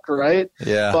truck, right?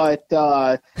 Yeah. But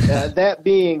that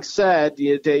being said,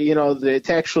 to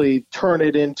actually turn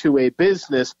it into a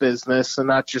business and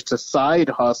not just a side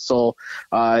hustle,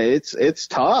 it's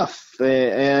tough.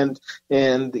 And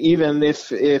even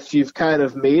if you've kind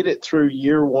of made it through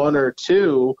year one or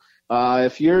two,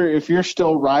 if you're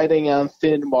still riding on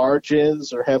thin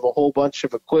margins or have a whole bunch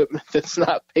of equipment that's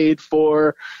not paid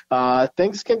for,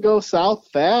 things can go south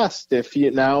fast if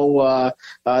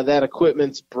that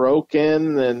equipment's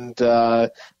broken. And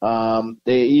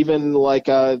they even like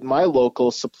my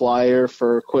local supplier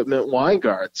for equipment,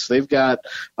 Weingarts, they've got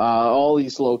all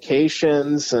these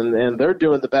locations and they're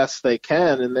doing the best they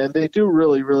can, and they do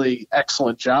really, really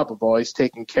excellent job of always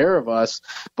taking care of us.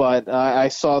 But I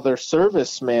saw their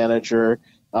service manager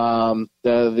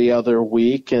the other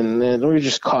week, and we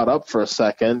just caught up for a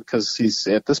second because he's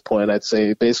at this point, I'd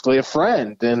say, basically a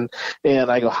friend. And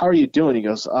I go, "How are you doing?" He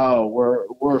goes, "Oh,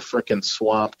 we're freaking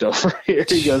swamped over here."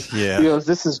 He goes,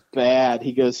 "This is bad."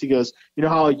 He goes, "You know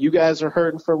how you guys are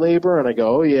hurting for labor?" And I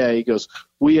go, "Oh yeah." He goes,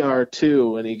 "We are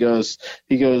too." And he goes,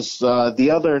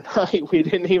 the other night we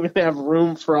didn't even have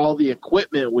room for all the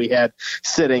equipment we had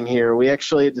sitting here. We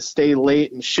actually had to stay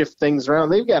late and shift things around.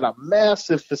 They've got a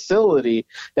massive facility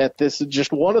at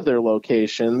just one of their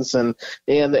locations, and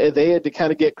they had to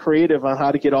kind of get creative on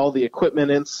how to get all the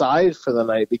equipment inside for the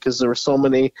night because there were so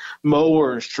many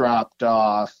mowers dropped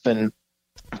off and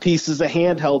pieces of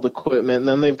handheld equipment, and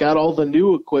then they've got all the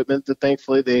new equipment that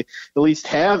thankfully they at least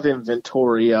have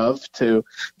inventory of to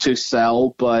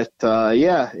sell. But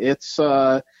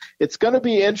it's going to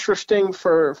be interesting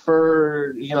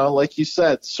for like you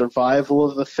said, survival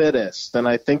of the fittest. And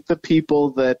I think the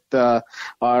people that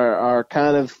are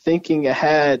kind of thinking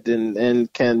ahead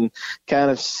and can kind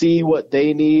of see what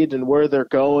they need and where they're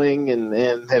going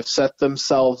and have set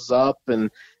themselves up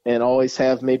and always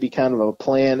have maybe kind of a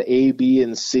plan A, B,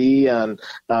 and C on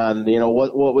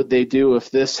what would they do if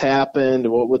this happened,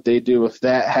 what would they do if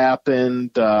that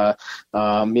happened. To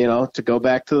go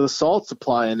back to the salt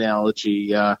supply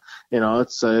analogy,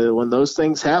 it's when those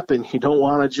things happen, you don't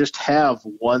want to just have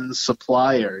one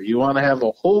supplier. You want to have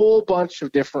a whole bunch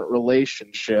of different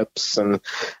relationships, and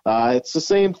it's the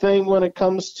same thing when it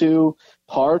comes to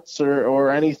parts or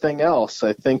anything else.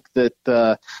 I think that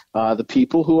the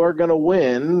people who are going to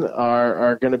win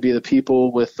are going to be the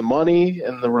people with the money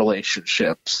and the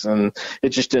relationships. And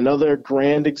it's just another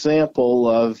grand example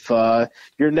of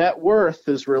your net worth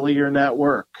is really your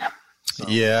network. So.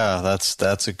 Yeah,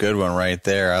 that's a good one right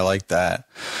there. I like that.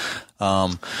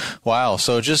 Wow.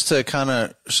 So just to kind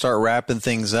of start wrapping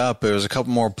things up, there was a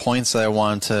couple more points that I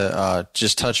wanted to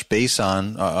just touch base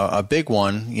on. A big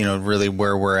one, really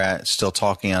where we're at, still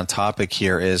talking on topic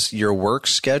here, is your work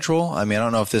schedule. I mean, I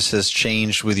don't know if this has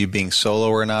changed with you being solo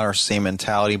or not, or same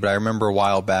mentality, but I remember a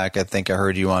while back, I think I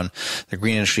heard you on the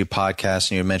Green Industry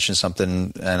podcast, and you mentioned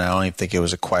something, and I don't even think it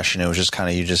was a question. It was just kind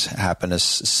of, you just happened to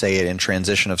say it in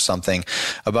transition of something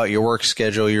about your work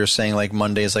schedule. You were saying like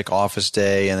Monday is like office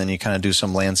day, and then you kind kind of do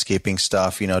some landscaping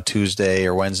stuff, Tuesday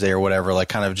or Wednesday or whatever, like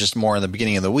kind of just more in the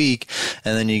beginning of the week.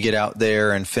 And then you get out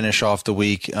there and finish off the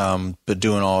week, but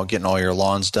getting all your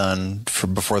lawns done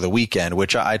before the weekend,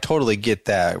 which I totally get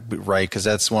that, right? Because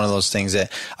that's one of those things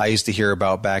that I used to hear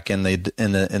about back in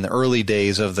the early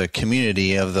days of the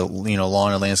community, of the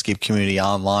lawn and landscape community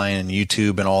online and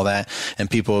YouTube and all that. And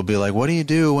people would be like, "What do you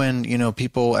do when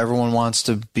everyone wants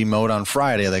to be mowed on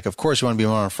Friday?" Like, of course you want to be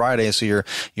mowed on Friday so your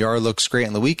yard looks great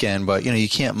on the weekend, but you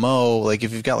can't mow, like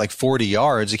if you've got like 40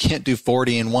 yards, you can't do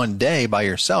 40 in one day by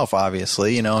yourself,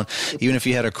 obviously. Even if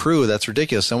you had a crew, that's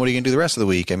ridiculous. Then what are you gonna do the rest of the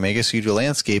week? I mean, I guess you do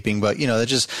landscaping, but that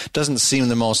just doesn't seem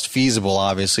the most feasible,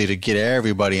 obviously, to get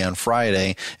everybody on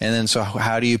Friday. And then so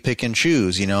how do you pick and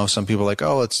choose? Some people are like,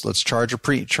 oh, let's charge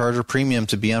a premium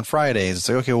to be on Fridays. It's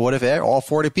like, okay, well, what if all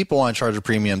 40 people want to charge a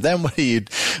premium? Then what do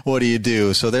you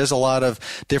do? So there's a lot of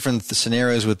different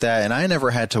scenarios with that, and I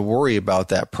never had to worry about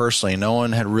that personally. No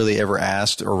one had really ever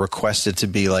asked or requested to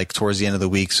be like towards the end of the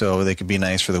week so they could be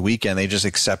nice for the weekend. They just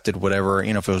accepted whatever,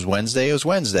 if it was Wednesday, it was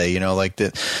Wednesday,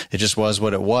 it just was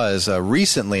what it was.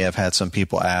 Recently I've had some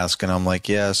people ask, and I'm like,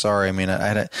 yeah, sorry. I mean,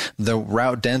 the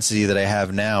route density that I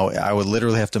have now, I would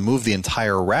literally have to move the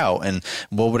entire route. And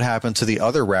what would happen to the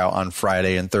other route on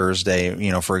Friday and Thursday,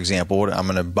 for example? I'm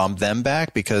going to bump them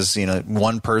back because,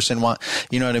 one person what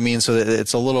I mean? So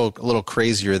it's a little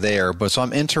crazier there. But so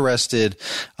I'm interested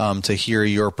to hear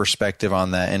your perspective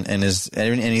on that. And is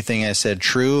anything I said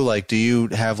true? Like, do you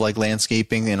have like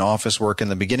landscaping and office work in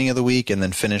the beginning of the week and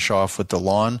then finish off with the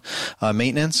lawn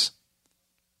maintenance?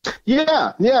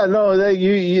 Yeah, no,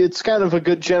 it's kind of a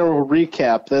good general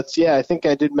recap. I think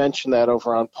I did mention that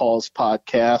over on Paul's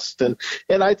podcast,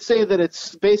 and I'd say that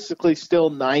it's basically still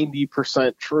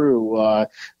 90% true.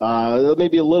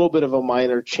 Maybe a little bit of a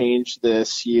minor change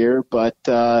this year, but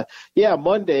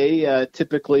Monday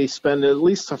typically spend at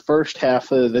least the first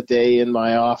half of the day in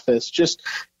my office just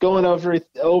going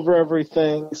over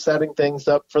everything, setting things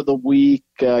up for the week,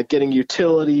 getting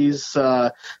utilities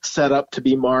set up to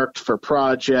be marked for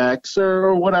projects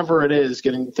or whatever it is,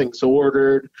 getting things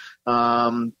ordered.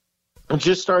 It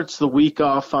just starts the week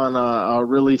off on a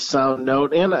really sound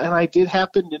note. And I did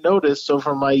happen to notice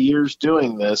over my years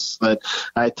doing this that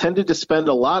I tended to spend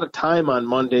a lot of time on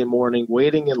Monday morning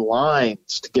waiting in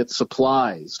lines to get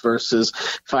supplies versus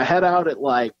if I head out at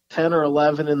like 10 or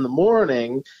 11 in the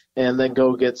morning and then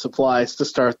go get supplies to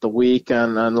start the week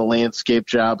on a landscape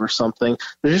job or something,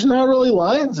 there's not really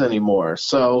lines anymore.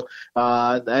 So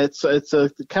it's a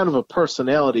kind of a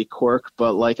personality quirk,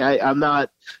 but like I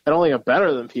don't think I'm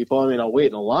better than people. I mean, I'll wait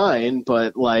in a line,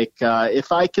 but like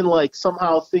if I can like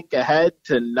somehow think ahead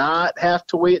to not have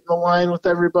to wait in the line with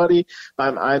everybody,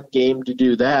 I'm game to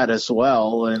do that as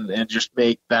well and just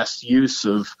make best use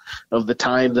of the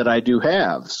time that I do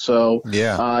have. So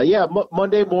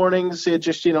Monday mornings, it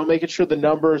just making sure the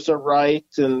numbers are right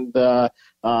and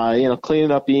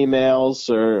cleaning up emails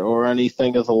or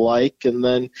anything of the like. And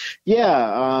then,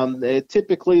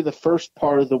 typically the first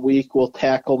part of the week we'll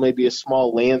tackle maybe a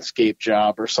small landscape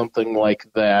job or something like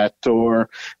that.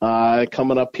 Or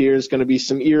coming up here is going to be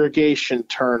some irrigation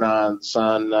turn-ons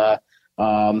on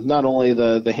not only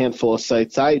the handful of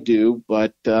sites I do,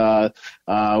 but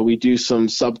we do some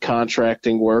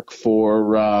subcontracting work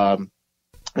for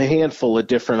a handful of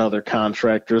different other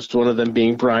contractors, one of them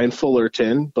being Brian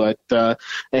Fullerton, but a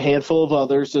handful of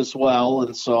others as well.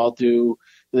 And so I'll do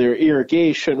their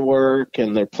irrigation work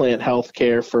and their plant health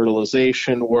care,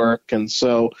 fertilization work. And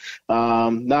so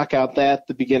knock out that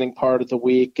the beginning part of the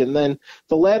week. And then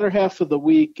the latter half of the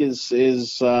week is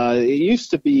it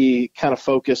used to be kind of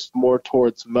focused more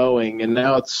towards mowing, and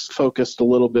now it's focused a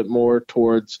little bit more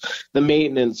towards the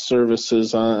maintenance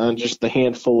services on just the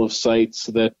handful of sites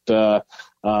that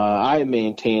I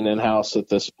maintain in-house at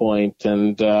this point.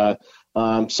 And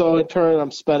so in turn, I'm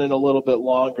spending a little bit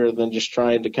longer than just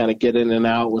trying to kind of get in and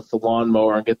out with the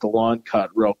lawnmower and get the lawn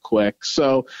cut real quick.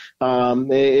 So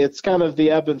it's kind of the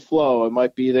ebb and flow. It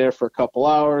might be there for a couple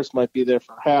hours, might be there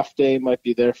for a half day, might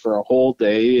be there for a whole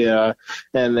day. And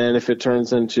then if it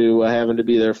turns into having to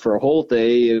be there for a whole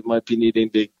day, it might be needing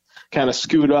to kind of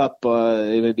scoot up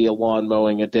maybe a lawn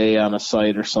mowing a day on a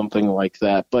site or something like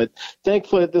that. But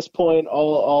thankfully at this point,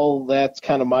 all that's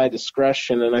kind of my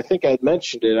discretion. And I think I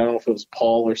mentioned it, I don't know if it was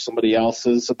Paul or somebody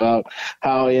else's, about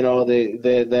how,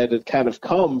 that had kind of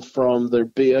come from there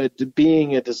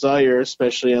being a desire,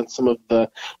 especially on some of the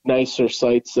nicer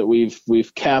sites that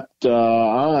we've kept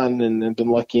on and been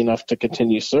lucky enough to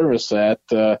continue service at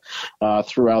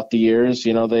throughout the years.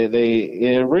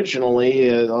 They originally,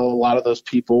 a lot of those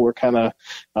people were kind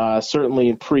of certainly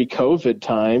in pre-COVID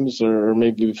times, or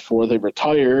maybe before they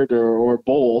retired, or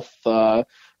both,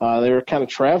 they were kind of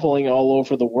traveling all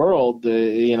over the world,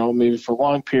 maybe for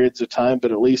long periods of time,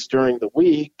 but at least during the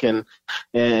week. And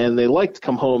they like to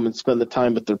come home and spend the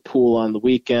time at their pool on the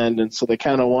weekend. And so they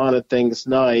kind of wanted things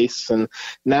nice. And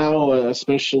now,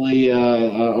 especially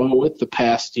with the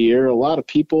past year, a lot of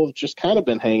people have just kind of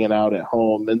been hanging out at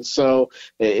home. And so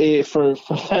for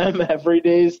them, every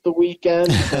day is the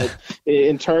weekend. But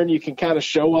in turn, you can kind of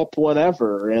show up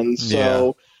whenever. And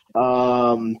so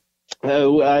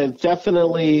I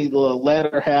definitely, the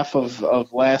latter half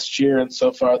of last year and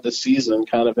so far this season,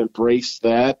 kind of embraced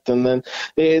that. And then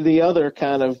the other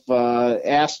kind of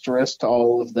asterisk to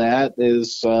all of that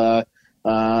is,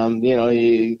 my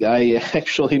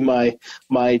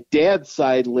dad's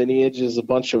side lineage is a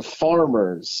bunch of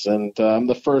farmers, and I'm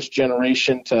the first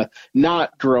generation to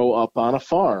not grow up on a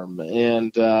farm,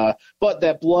 and but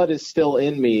that blood is still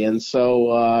in me, and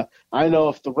so I know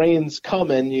if the rain's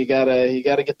coming, you gotta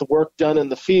get the work done in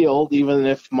the field, even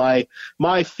if my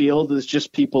field is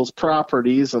just people's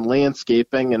properties and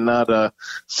landscaping and not a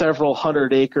several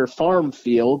 100-acre farm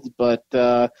field. But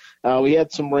we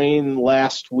had some rain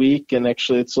last week, and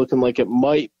actually it's looking like it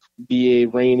might be a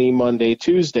rainy Monday,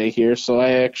 Tuesday here. So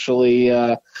I actually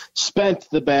spent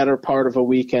the better part of a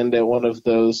weekend at one of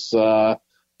those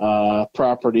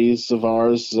properties of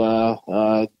ours,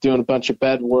 doing a bunch of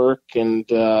bed work and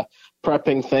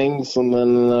prepping things, and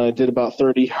then I did about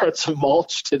 30 yards of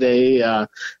mulch today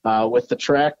with the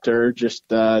tractor.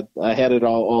 Just I had it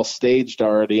all staged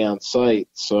already on site,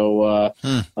 so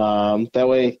that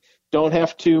way don't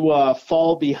have to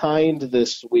fall behind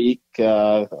this week,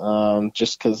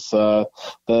 just because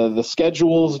the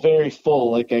schedule is very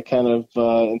full. Like I kind of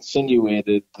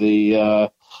insinuated,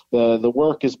 the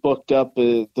work is booked up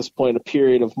at this point a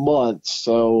period of months,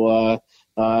 so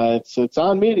it's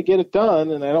on me to get it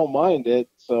done, and I don't mind it.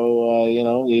 So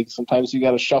sometimes you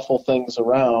got to shuffle things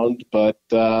around, but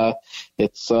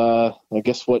it's I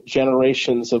guess what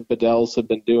generations of Bedells have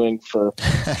been doing for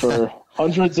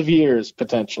hundreds of years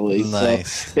potentially.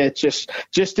 Nice. So it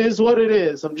just is what it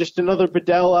is. I'm just another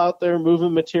Bedell out there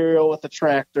moving material with a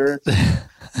tractor.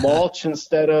 Mulch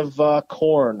instead of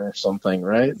corn or something,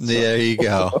 right? So. There you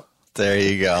go. There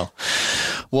you go.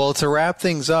 Well, to wrap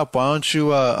things up, why don't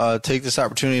you take this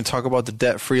opportunity to talk about the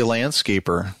Debt-Free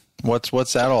Landscaper?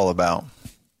 What's that all about?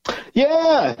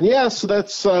 Yeah. So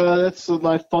that's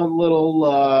my fun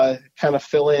little kind of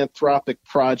philanthropic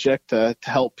project to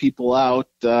help people out.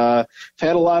 I've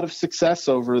had a lot of success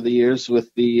over the years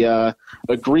with the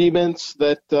agreements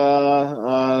that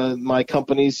my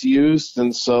company's used,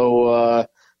 and so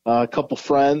a couple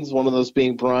friends, one of those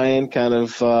being Brian, kind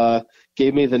of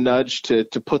gave me the nudge to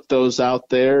put those out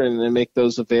there and make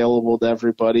those available to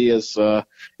everybody as an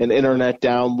internet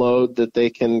download that they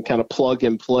can kind of plug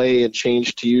and play and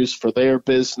change to use for their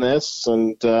business.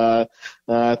 And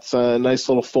it's a nice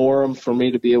little forum for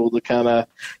me to be able to kind of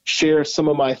share some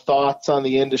of my thoughts on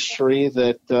the industry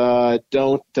that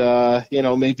don't,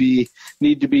 maybe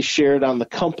need to be shared on the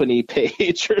company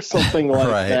page or something like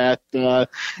right. that.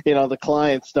 The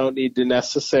clients don't need to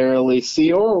necessarily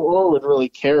see or would really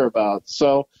care about.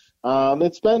 So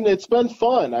it's been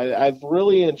fun. I've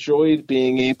really enjoyed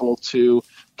being able to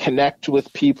connect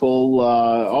with people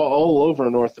all over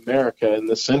North America in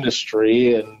this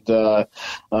industry, and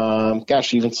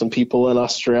even some people in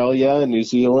Australia and New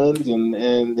Zealand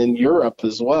and in Europe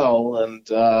as well. And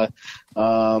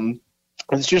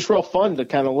it's just real fun to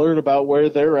kind of learn about where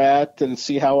they're at and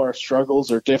see how our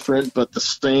struggles are different but the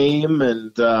same,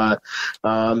 and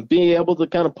being able to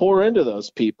kind of pour into those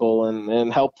people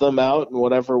and help them out in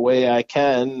whatever way I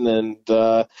can. And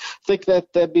I think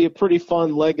that'd be a pretty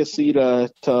fun legacy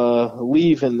to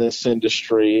leave in this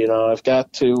industry. I've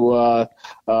got to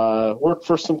work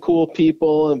for some cool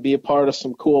people and be a part of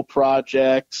some cool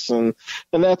projects, and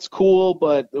that's cool.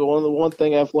 But one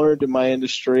thing I've learned in my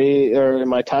industry, or in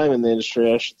my time in the industry,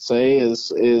 I should say, is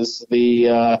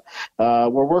the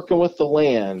we're working with the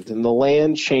land, and the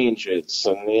land changes.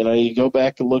 And you go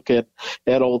back and look at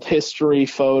old history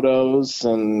photos,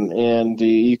 and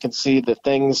you can see that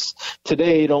things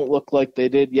today don't look like they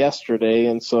did yesterday.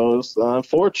 And so,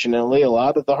 unfortunately, a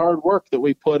lot of the hard work that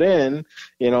we put in,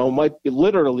 might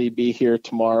literally be here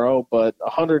tomorrow, but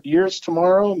 100 years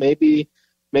tomorrow, maybe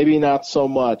not so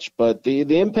much. But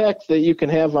the impact that you can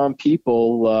have on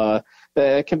people,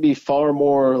 that can be far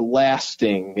more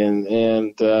lasting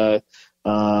and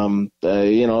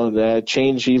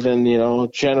change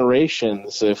even,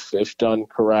 generations if done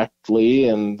correctly.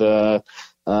 And that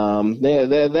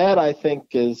I think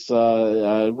is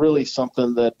really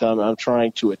something that I'm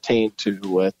trying to attain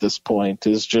to at this point,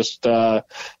 is just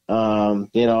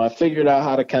I figured out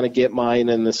how to kind of get mine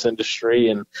in this industry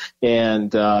and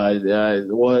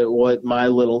what my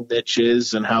little niche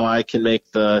is and how I can make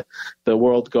the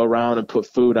world go round and put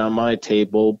food on my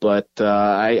table. But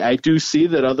I do see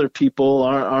that other people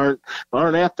aren't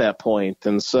at that point.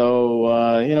 And so,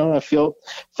 I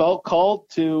felt called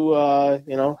to,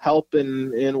 help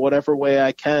in whatever way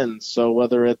I can. So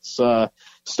whether it's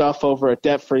stuff over at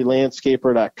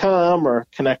debtfreelandscaper.com or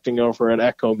connecting over at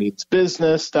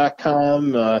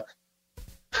echomeansbusiness.com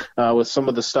with some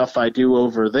of the stuff I do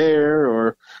over there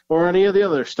or any of the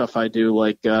other stuff I do,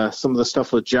 like some of the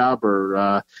stuff with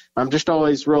Jobber. I'm just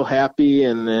always real happy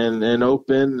and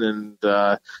open and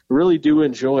really do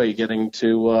enjoy getting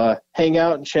to hang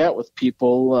out and chat with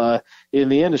people in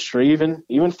the industry, even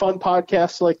fun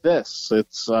podcasts like this.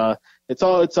 It's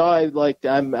all like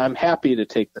I'm happy to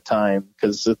take the time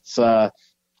because it's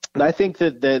and I think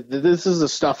that this is the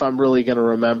stuff I'm really going to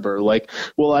remember. Like,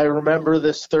 will I remember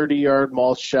this 30-yard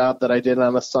mulch shop that I did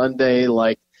on a Sunday?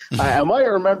 Like, I might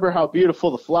remember how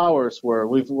beautiful the flowers were.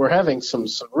 We're having some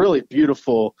really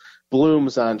beautiful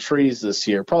blooms on trees this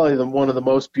year, probably one of the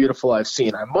most beautiful I've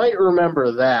seen. I might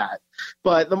remember that.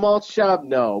 But the mulch shop,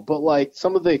 no. But, like,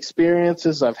 some of the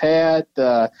experiences I've had,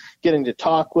 getting to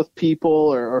talk with people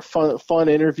or fun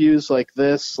interviews like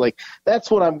this, like, that's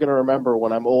what I'm going to remember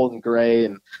when I'm old and gray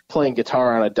and playing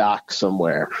guitar on a dock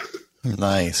somewhere.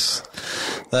 Nice.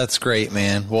 That's great,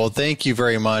 man. Well, thank you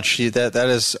very much. That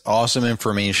is awesome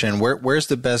information. Where's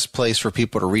the best place for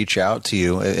people to reach out to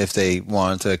you if they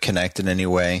want to connect in any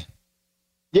way?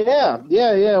 Yeah.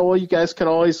 Well, you guys can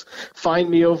always find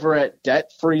me over at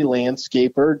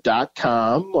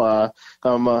debtfreelandscaper.com.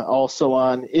 I'm also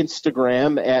on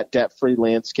Instagram at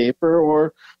debtfreelandscaper,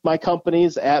 or my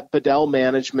company's at Bedell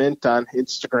Management on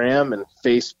Instagram and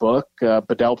Facebook,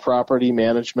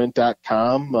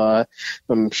 bedellpropertymanagement.com.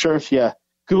 I'm sure if you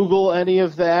Google any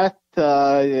of that,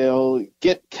 you'll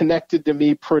get connected to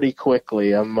me pretty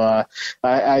quickly.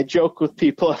 I joke with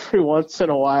people every once in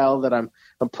a while that I'm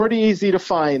pretty easy to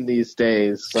find these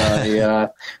days. I'm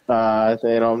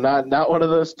not one of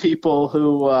those people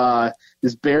who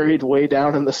is buried way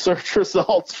down in the search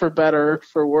results for better or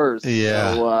for worse.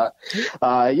 Yeah. So,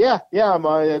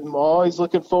 I'm always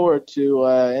looking forward to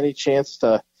any chance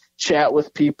to chat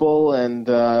with people and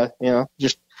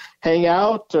just hang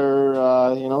out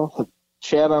or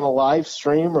chat on a live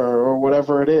stream or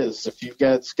whatever it is. If you've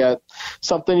got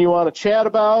something you want to chat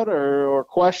about or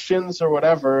questions or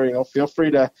whatever, feel free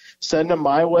to send them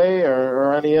my way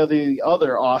or any of the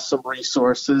other awesome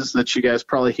resources that you guys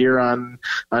probably hear on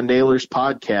Naylor's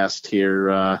podcast here.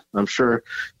 I'm sure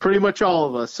pretty much all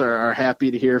of us are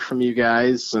happy to hear from you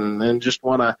guys and just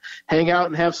want to hang out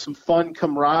and have some fun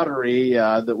camaraderie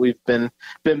that we've been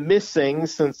missing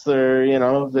since there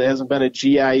hasn't been a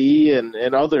GIE and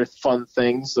other fun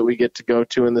things that we get to go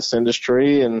to in this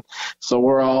industry. And so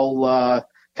we're all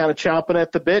kind of chomping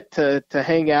at the bit to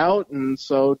hang out, and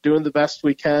so doing the best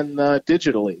we can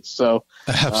digitally. So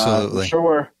absolutely. I'm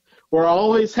sure we're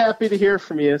always happy to hear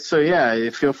from you. So yeah,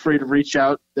 feel free to reach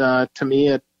out to me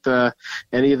at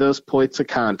any of those points of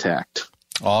contact.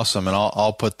 Awesome. And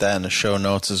I'll put that in the show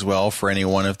notes as well for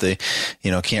anyone if they,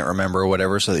 can't remember or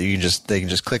whatever, so that they can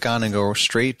just click on and go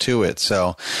straight to it.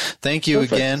 So thank you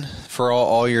again for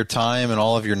all your time and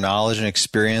all of your knowledge and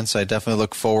experience. I definitely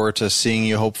look forward to seeing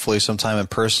you hopefully sometime in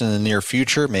person in the near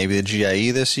future, maybe the GIE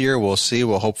this year. We'll see.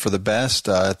 We'll hope for the best.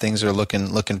 Things are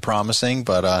looking promising,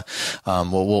 but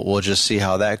we'll just see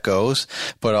how that goes.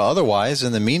 But otherwise,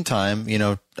 in the meantime,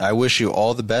 I wish you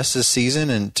all the best this season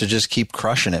and to just keep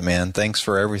crushing it, man. Thanks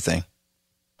for everything.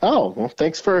 Oh, well,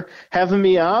 thanks for having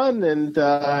me on, and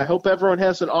I hope everyone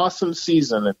has an awesome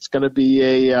season. It's going to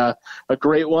be a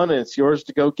great one, and it's yours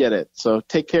to go get it. So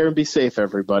take care and be safe,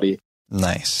 everybody.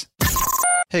 Nice.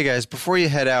 Hey guys, before you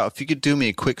head out, if you could do me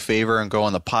a quick favor and go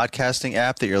on the podcasting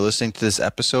app that you're listening to this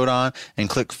episode on and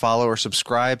click follow or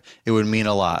subscribe, it would mean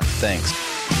a lot. Thanks.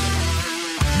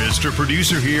 Mr.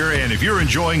 Producer here, and if you're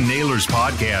enjoying Naylor's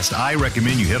podcast, I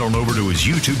recommend you head on over to his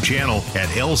YouTube channel at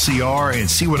LCR and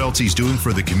see what else he's doing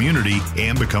for the community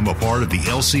and become a part of the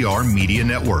LCR Media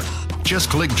Network. Just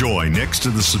click join next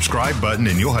to the subscribe button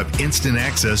and you'll have instant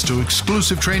access to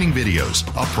exclusive training videos,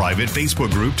 a private Facebook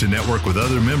group to network with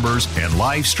other members, and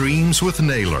live streams with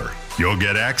Naylor. You'll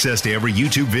get access to every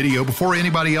YouTube video before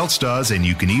anybody else does, and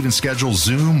you can even schedule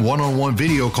Zoom one-on-one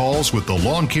video calls with the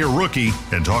Lawn Care Rookie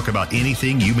and talk about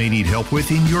anything you may need help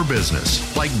with in your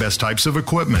business, like best types of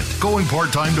equipment, going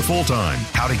part-time to full-time,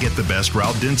 how to get the best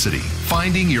route density,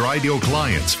 finding your ideal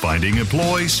clients, finding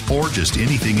employees, or just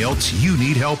anything else you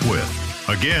need help with.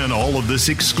 Again, all of this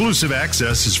exclusive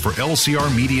access is for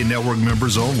LCR Media Network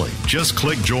members only. Just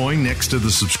click join next to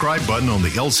the subscribe button on the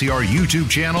LCR YouTube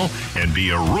channel and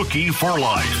be a rookie for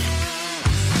life.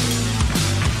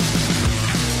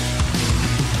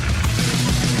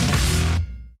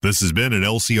 This has been an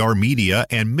LCR Media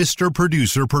and Mr.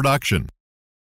 Producer production.